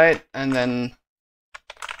 right? And then,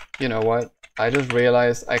 you know what? I just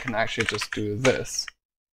realized I can actually just do this.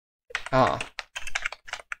 Ah,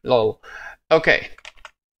 lol. Okay.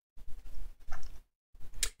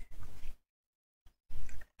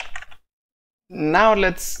 Now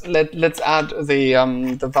let's add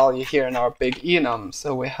the value here in our big enum.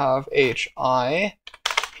 So we have hi.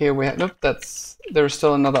 Here we have, nope, there's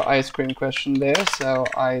still another ice cream question there. So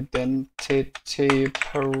identity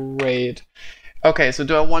parade. Okay, so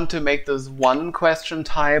do I want to make this one question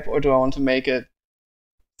type, or do I want to make it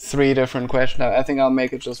 3 different question types? I think I'll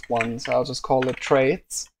make it just one. So I'll just call it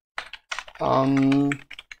traits.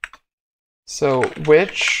 So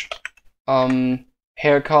which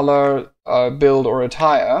hair color, build, or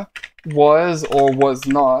attire was or was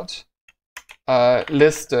not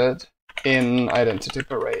listed in Identity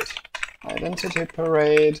Parade. Identity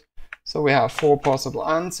Parade. So we have 4 possible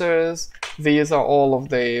answers. These are all of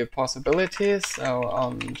the possibilities. So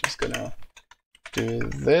I'm just gonna do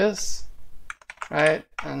this, right?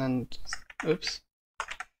 And then, oops.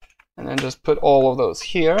 And then just put all of those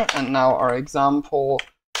here. And now our example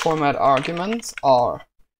format arguments are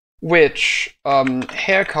which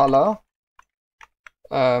hair color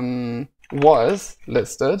was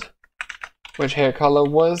listed, which hair color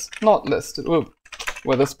was not listed. Ooh,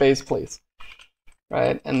 with a space, please.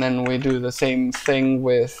 Right, and then we do the same thing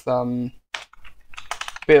with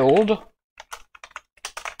build,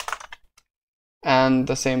 and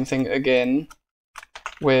the same thing again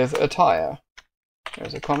with attire.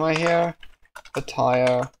 There's a comma here,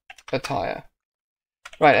 attire, attire.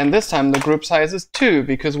 Right, and this time the group size is 2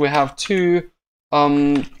 because we have 2,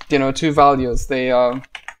 you know, 2 values. They are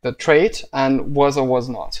the trait and was or was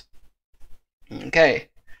not. Okay.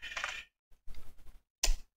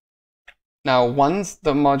 Now, once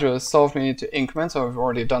the module is solved, we need to increment. So we've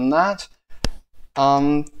already done that.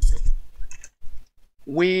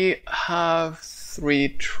 We have 3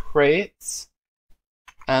 traits,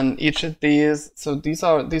 and each of these. So these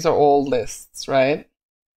are all lists, right?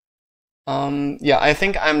 Yeah, I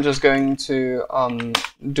think I'm just going to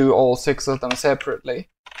do all 6 of them separately.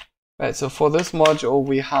 Right, so for this module,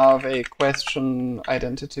 we have a question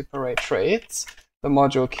identity parade traits. The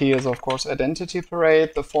module key is, of course, identity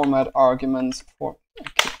parade. The format arguments for, I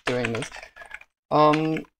keep doing this.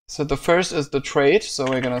 So the first is the trait. So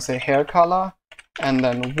we're going to say hair color, and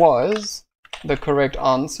then was. The correct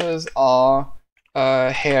answers are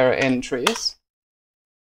hair entries,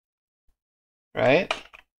 right?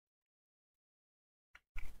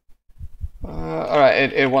 All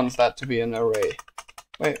right, it wants that to be an array.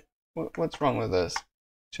 Wait, what's wrong with this?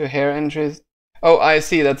 2 hair entries. Oh, I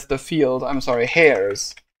see, that's the field. I'm sorry,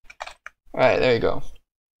 hairs. All right, there you go.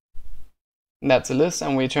 And that's a list,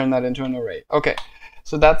 and we turn that into an array. Okay,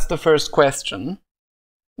 so that's the first question.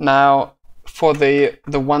 Now, for the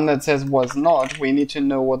one that says was not, we need to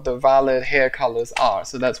know what the valid hair colors are.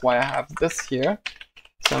 So that's why I have this here.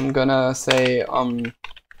 So I'm gonna say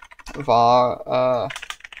var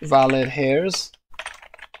valid hairs,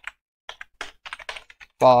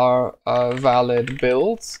 var valid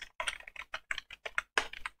builds,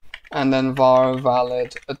 and then var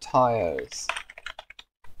valid attires.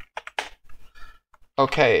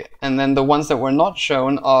 Okay, and then the ones that were not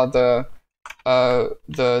shown are the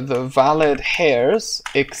valid hairs,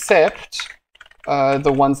 except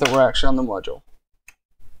the ones that were actually on the module.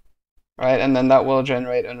 Right, and then that will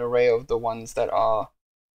generate an array of the ones that are.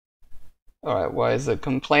 All right, why is it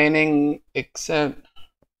complaining? Except.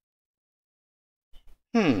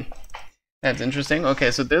 That's interesting. Okay,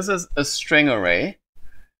 so this is a string array.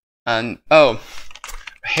 And oh,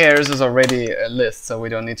 hairs is already a list, so we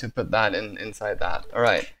don't need to put that inside that. All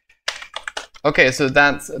right. Okay, so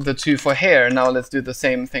that's the 2 for hair. Now let's do the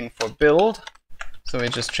same thing for build. So we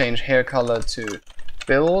just change hair color to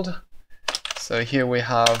build. So here we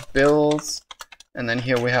have builds, and then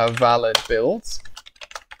here we have valid builds.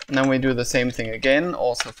 And then we do the same thing again.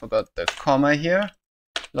 Also forgot the comma here.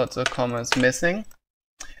 Lots of commas missing.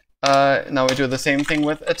 Now we do the same thing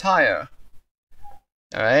with attire.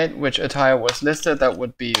 All right, which attire was listed, that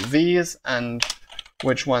would be these, and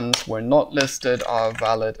which ones were not listed are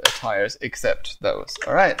valid attires except those.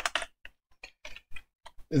 All right.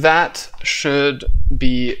 That should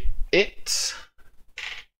be it.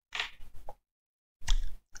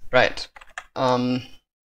 Right.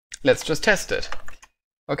 Let's just test it.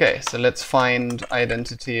 Okay, so let's find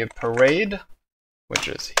identity parade, which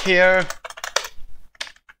is here.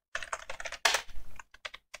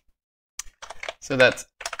 So that's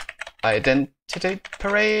identity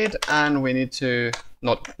parade, and we need to,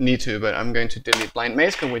 not need to, but I'm going to delete blind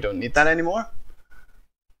maze because we don't need that anymore.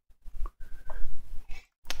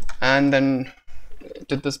 And then,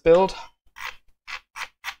 did this build?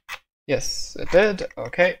 Yes, it did.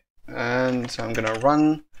 Okay. And so I'm gonna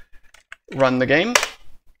run the game.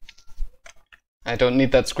 I don't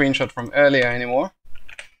need that screenshot from earlier anymore.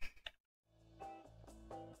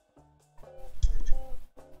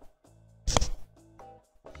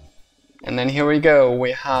 And then here we go.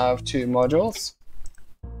 We have 2 modules.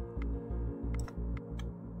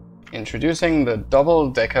 Introducing the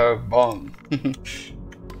double-decker bomb.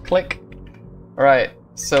 Click. Alright,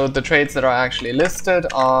 so the traits that are actually listed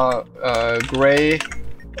are gray,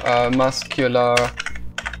 muscular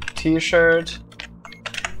t-shirt,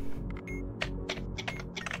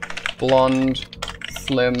 blonde,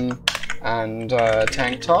 slim, and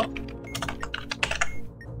tank top,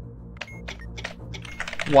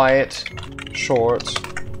 white, short,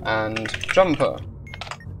 and jumper.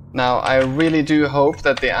 Now, I really do hope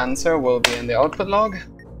that the answer will be in the output log.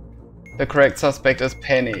 The correct suspect is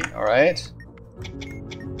Penny, alright?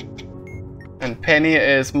 And Penny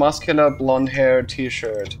is muscular, blonde hair,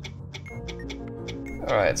 t-shirt.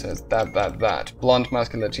 Alright, so it's that. Blonde,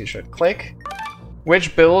 muscular t-shirt. Click.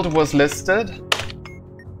 Which build was listed?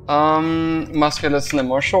 Muscular,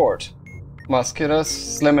 slim, or short? Muscular,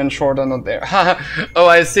 slim, and short are not there. Oh,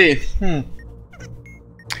 I see.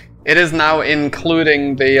 It is now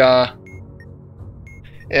including the,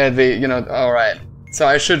 alright. So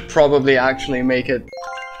I should probably actually make it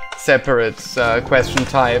separate question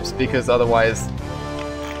types, because otherwise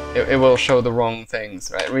it will show the wrong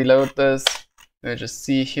things. Right, reload this. Let me just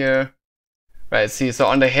see here. Right, see, so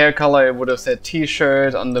on the hair color it would have said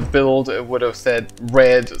t-shirt, on the build it would have said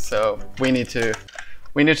red, so we need to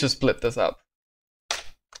split this up.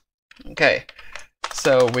 Okay,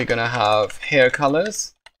 so we're gonna have hair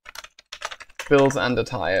colors, builds and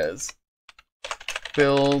attires.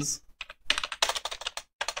 Builds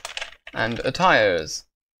and attires.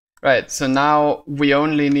 Right, so now we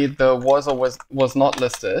only need the was or was not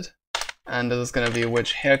listed, and this is going to be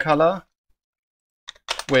which hair color,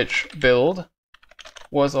 which build,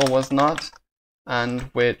 was or was not, and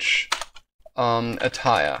which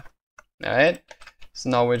attire. Alright,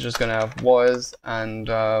 so now we're just going to have was and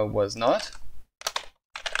was not.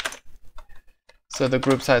 So the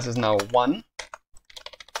group size is now 1.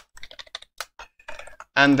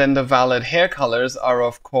 And then the valid hair colors are,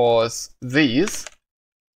 of course, these.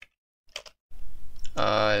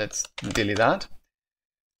 Let's delete that.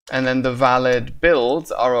 And then the valid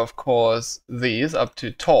builds are, of course, these up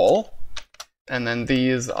to tall. And then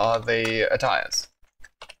these are the attires.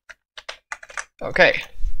 Okay.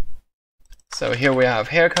 So here we have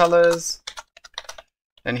hair colors.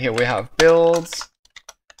 And here we have builds.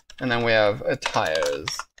 And then we have attires.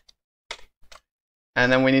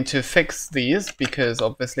 And then we need to fix these, because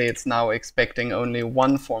obviously it's now expecting only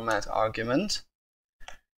one format argument.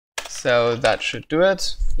 So that should do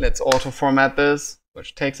it. Let's auto-format this,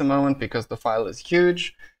 which takes a moment because the file is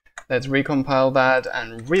huge. Let's recompile that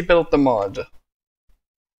and rebuild the mod.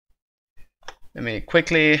 Let me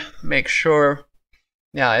quickly make sure.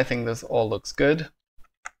 Yeah, I think this all looks good.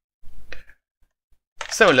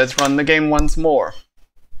 So let's run the game once more.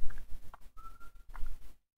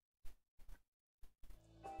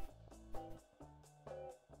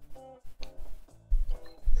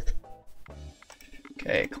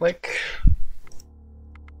 Okay, click.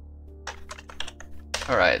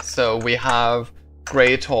 Alright, so we have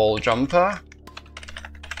gray tall jumper.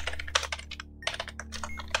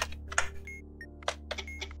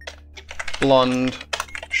 Blonde,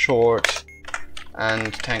 short,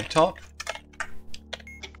 and tank top.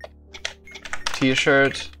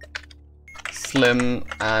 T-shirt, slim,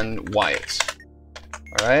 and white.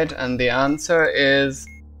 Alright, and the answer is...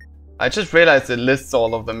 I just realized it lists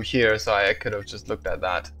all of them here, so I could have just looked at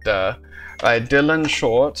that. Duh. Right, Dylan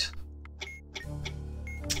short.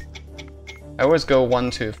 I always go one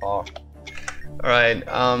too far. Alright,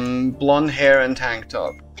 blonde hair and tank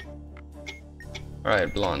top.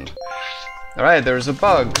 Alright, blonde. Alright, there's a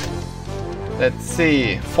bug. Let's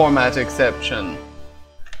see. Format exception.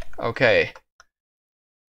 Okay.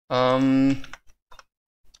 Bingo.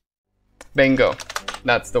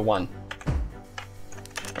 That's the one.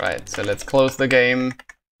 Right, so let's close the game,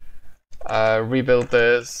 rebuild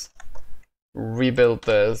this,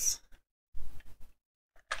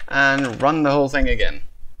 and run the whole thing again.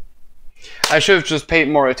 I should have just paid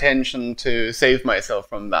more attention to save myself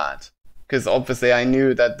from that, because obviously I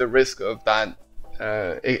knew that the risk of that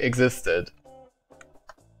existed.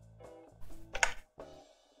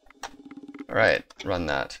 Alright, run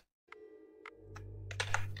that.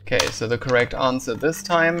 Okay, so the correct answer this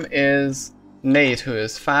time is Nate, who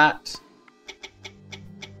is fat.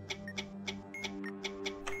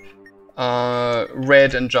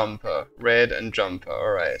 red and jumper. Red and jumper.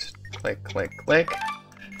 Alright. Click, click, click.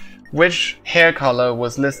 Which hair color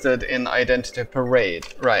was listed in Identity Parade?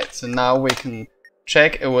 Right, so now we can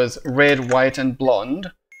check. It was red, white, and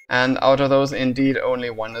blonde. And out of those, indeed, only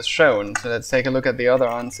one is shown. So let's take a look at the other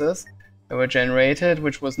answers that were generated,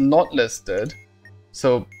 which was not listed.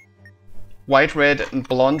 So white, red, and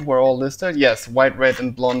blonde were all listed. Yes, white, red,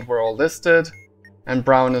 and blonde were all listed. And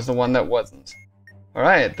brown is the one that wasn't.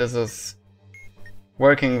 Alright, this is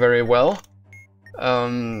working very well.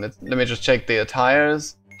 Let me just check the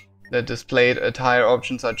attires. The displayed attire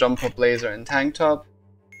options are jumper, blazer, and tank top.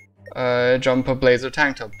 Jumper, blazer,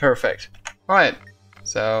 tank top. Perfect. Alright,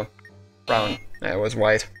 so brown. Yeah, it was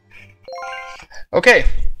white. Okay,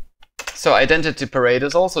 so Identity Parade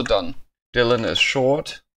is also done. Dylan is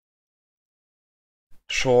short.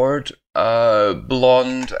 Short,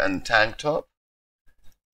 blonde, and tank top.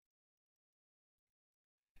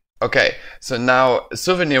 Okay, so now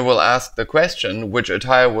Souvenir will ask the question which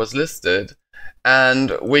attire was listed,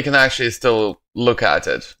 and we can actually still look at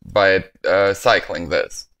it by cycling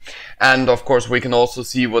this. And of course we can also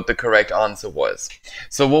see what the correct answer was.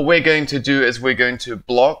 So what we're going to do is we're going to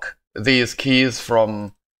block these keys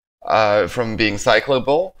from being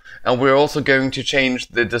cyclable, and we're also going to change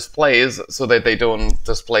the displays so that they don't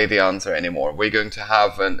display the answer anymore. We're going to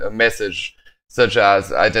have a message such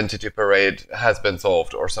as Identity Parade has been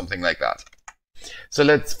solved or something like that. So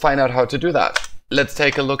let's find out how to do that. Let's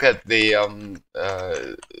take a look at the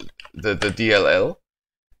DLL.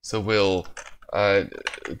 So we'll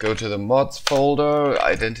go to the mods folder,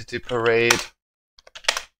 Identity Parade,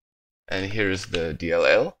 and here's the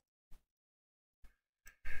DLL.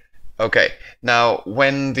 Okay, now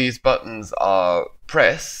when these buttons are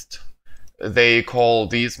pressed, they call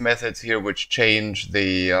these methods here which change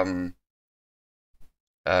the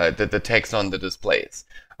text on the displays.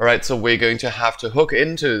 Alright, so we're going to have to hook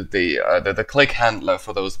into the click handler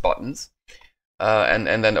for those buttons and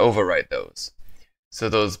then override those. So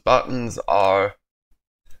those buttons are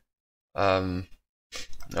alright,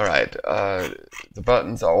 the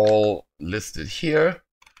buttons are all listed here.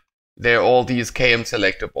 They're all these KM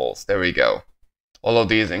selectables. There we go. All of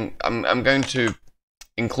these. I'm going to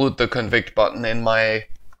include the convict button in my.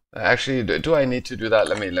 Actually, do I need to do that?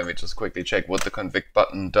 Let me just quickly check what the convict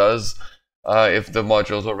button does. If the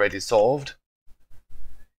module is already solved.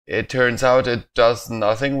 It turns out it does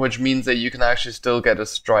nothing, which means that you can actually still get a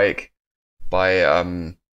strike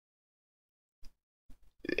by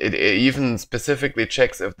it even specifically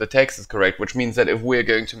checks if the text is correct, which means that if we're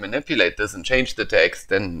going to manipulate this and change the text,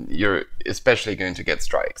 then you're especially going to get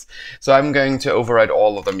strikes. So I'm going to override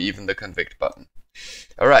all of them, even the convict button.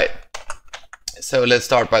 Alright, so let's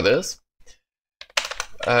start by this.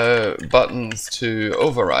 Buttons to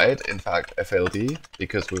override, in fact FLD,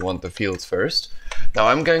 because we want the fields first. Now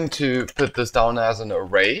I'm going to put this down as an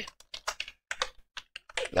array,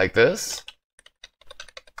 like this.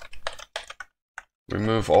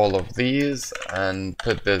 Remove all of these and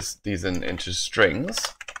put these into strings,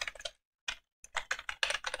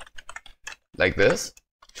 like this.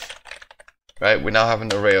 Right, we now have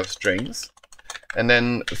an array of strings. And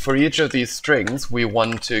then for each of these strings, we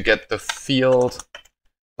want to get the field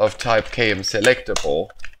of type KM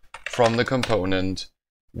selectable from the component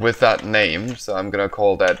with that name. So I'm going to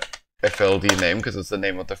call that FLD name because it's the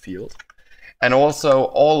name of the field. And also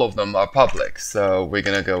all of them are public. So we're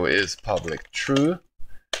going to go is public true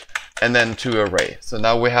and then to array. So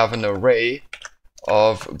now we have an array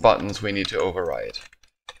of buttons we need to override.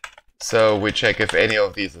 So we check if any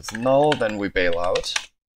of these is null, then we bail out.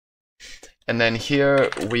 And then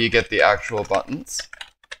here we get the actual buttons.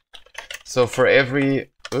 So for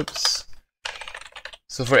every,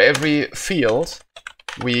 so for every field,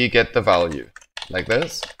 we get the value like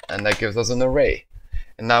this, and that gives us an array.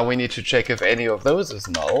 And now we need to check if any of those is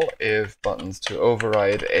null. If buttons to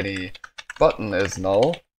override any button is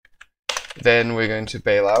null, then we're going to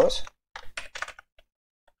bail out.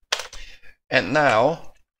 And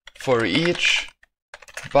now, for each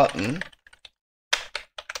button,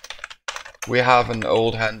 we have an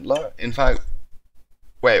old handler. In fact,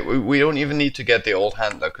 wait, we don't even need to get the old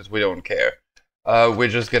handler because we don't care. We're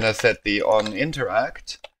just going to set the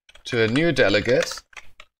onInteract to a new delegate.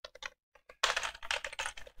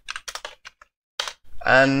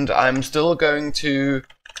 And I'm still going to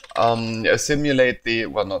simulate the,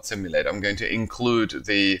 well, not simulate, I'm going to include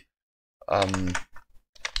the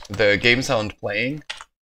game sound playing.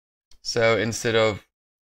 So instead of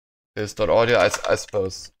this .audio, I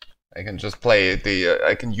suppose I can just play the,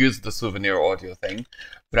 I can use the Souvenir audio thing,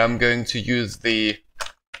 but I'm going to use the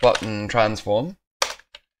button transform.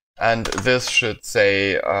 and this should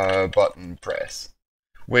say button press,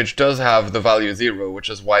 which does have the value 0, which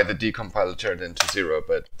is why the decompiler turned into 0,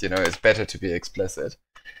 but you know, it's better to be explicit.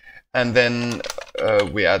 And then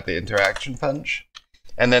we add the interaction punch,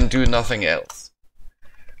 and then do nothing else.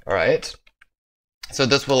 All right. So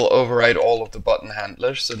this will override all of the button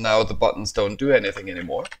handlers, so now the buttons don't do anything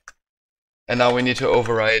anymore. And now we need to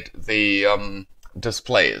override the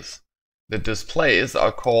displays. The displays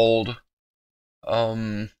are called,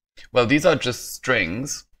 well, these are just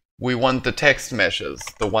strings. We want the text meshes,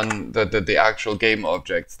 the actual game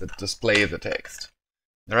objects that display the text.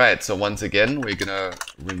 All right, so once again, we're gonna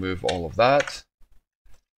remove all of that.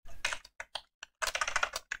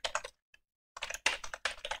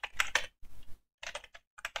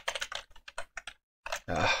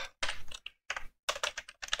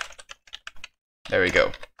 There we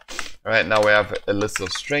go. All right, now we have a list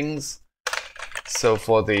of strings. So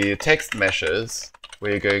for the text meshes,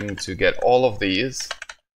 we're going to get all of these.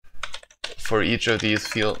 For each of these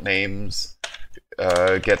field names,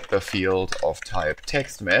 get the field of type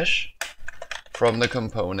text mesh from the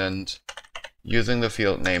component using the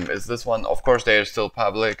field name. Is this one? Of course, they are still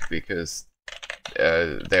public because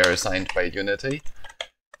they're assigned by Unity.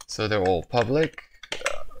 So they're all public.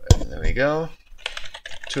 There we go.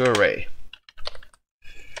 To array.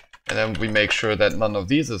 And then we make sure that none of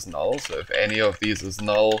these is null. So if any of these is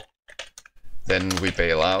null, then we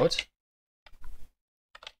bail out.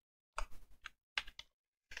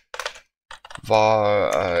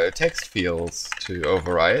 var text fields to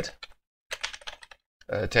override.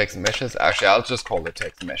 Text meshes. Actually, I'll just call it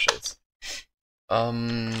text meshes.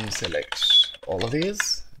 Select all of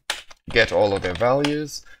these. Get all of their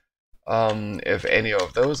values. If any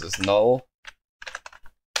of those is null,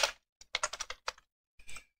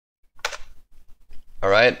 all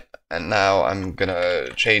right, and now I'm gonna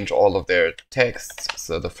change all of their texts.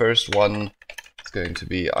 So the first one is going to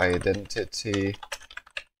be identity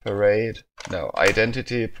parade. No,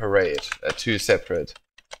 identity parade. Two separate.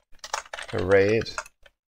 Parade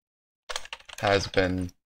has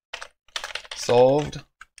been solved.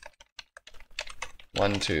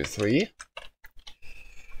 1, 2, 3.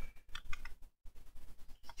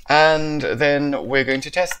 And then we're going to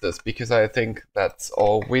test this because I think that's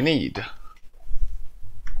all we need.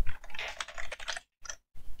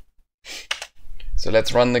 So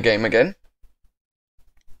let's run the game again.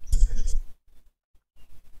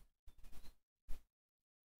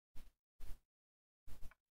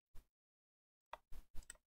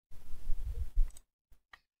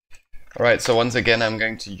 All right, so once again, I'm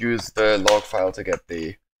going to use the log file to get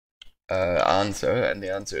the answer, and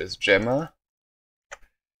the answer is Gemma.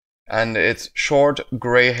 And it's short,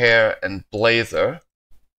 gray hair, and blazer.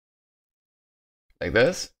 Like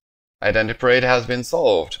this. Identity parade has been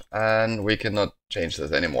solved, and we cannot change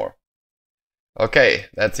this anymore. Okay,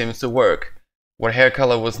 that seems to work. What hair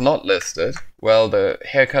color was not listed? Well, the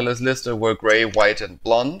hair colors listed were gray, white, and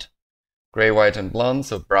blonde. Gray, white, and blonde,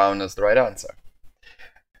 so brown is the right answer.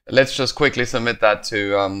 Let's just quickly submit that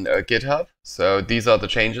to GitHub. So these are the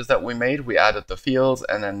changes that we made. We added the fields,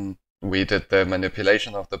 and then we did the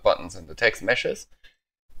manipulation of the buttons and the text meshes.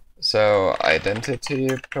 So identity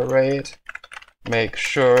parade, make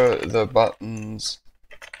sure the buttons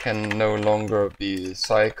can no longer be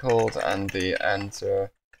cycled, and the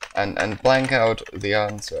answer, and blank out the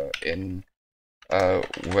answer in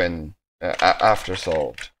after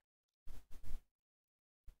solved.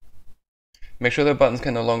 Make sure the buttons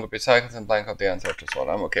can no longer be cycled and blank out the answer after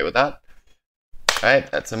solved. I'm okay with that. All right,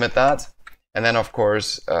 let's submit that. And then, of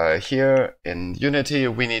course, here in Unity,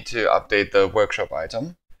 we need to update the workshop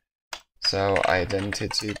item. So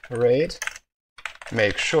identity parade,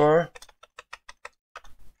 make sure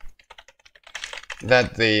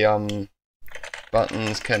that the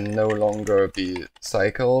buttons can no longer be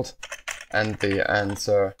cycled and the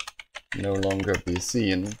answer no longer be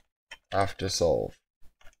seen after solve,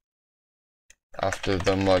 after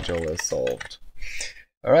the module is solved.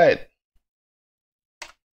 All right.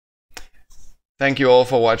 Thank you all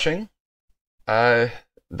for watching. That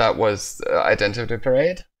was Identity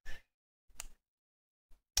Parade.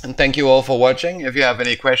 And thank you all for watching. If you have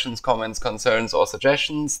any questions, comments, concerns, or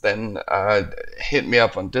suggestions, then hit me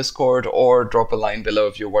up on Discord or drop a line below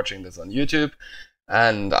if you're watching this on YouTube.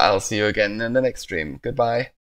 And I'll see you again in the next stream. Goodbye.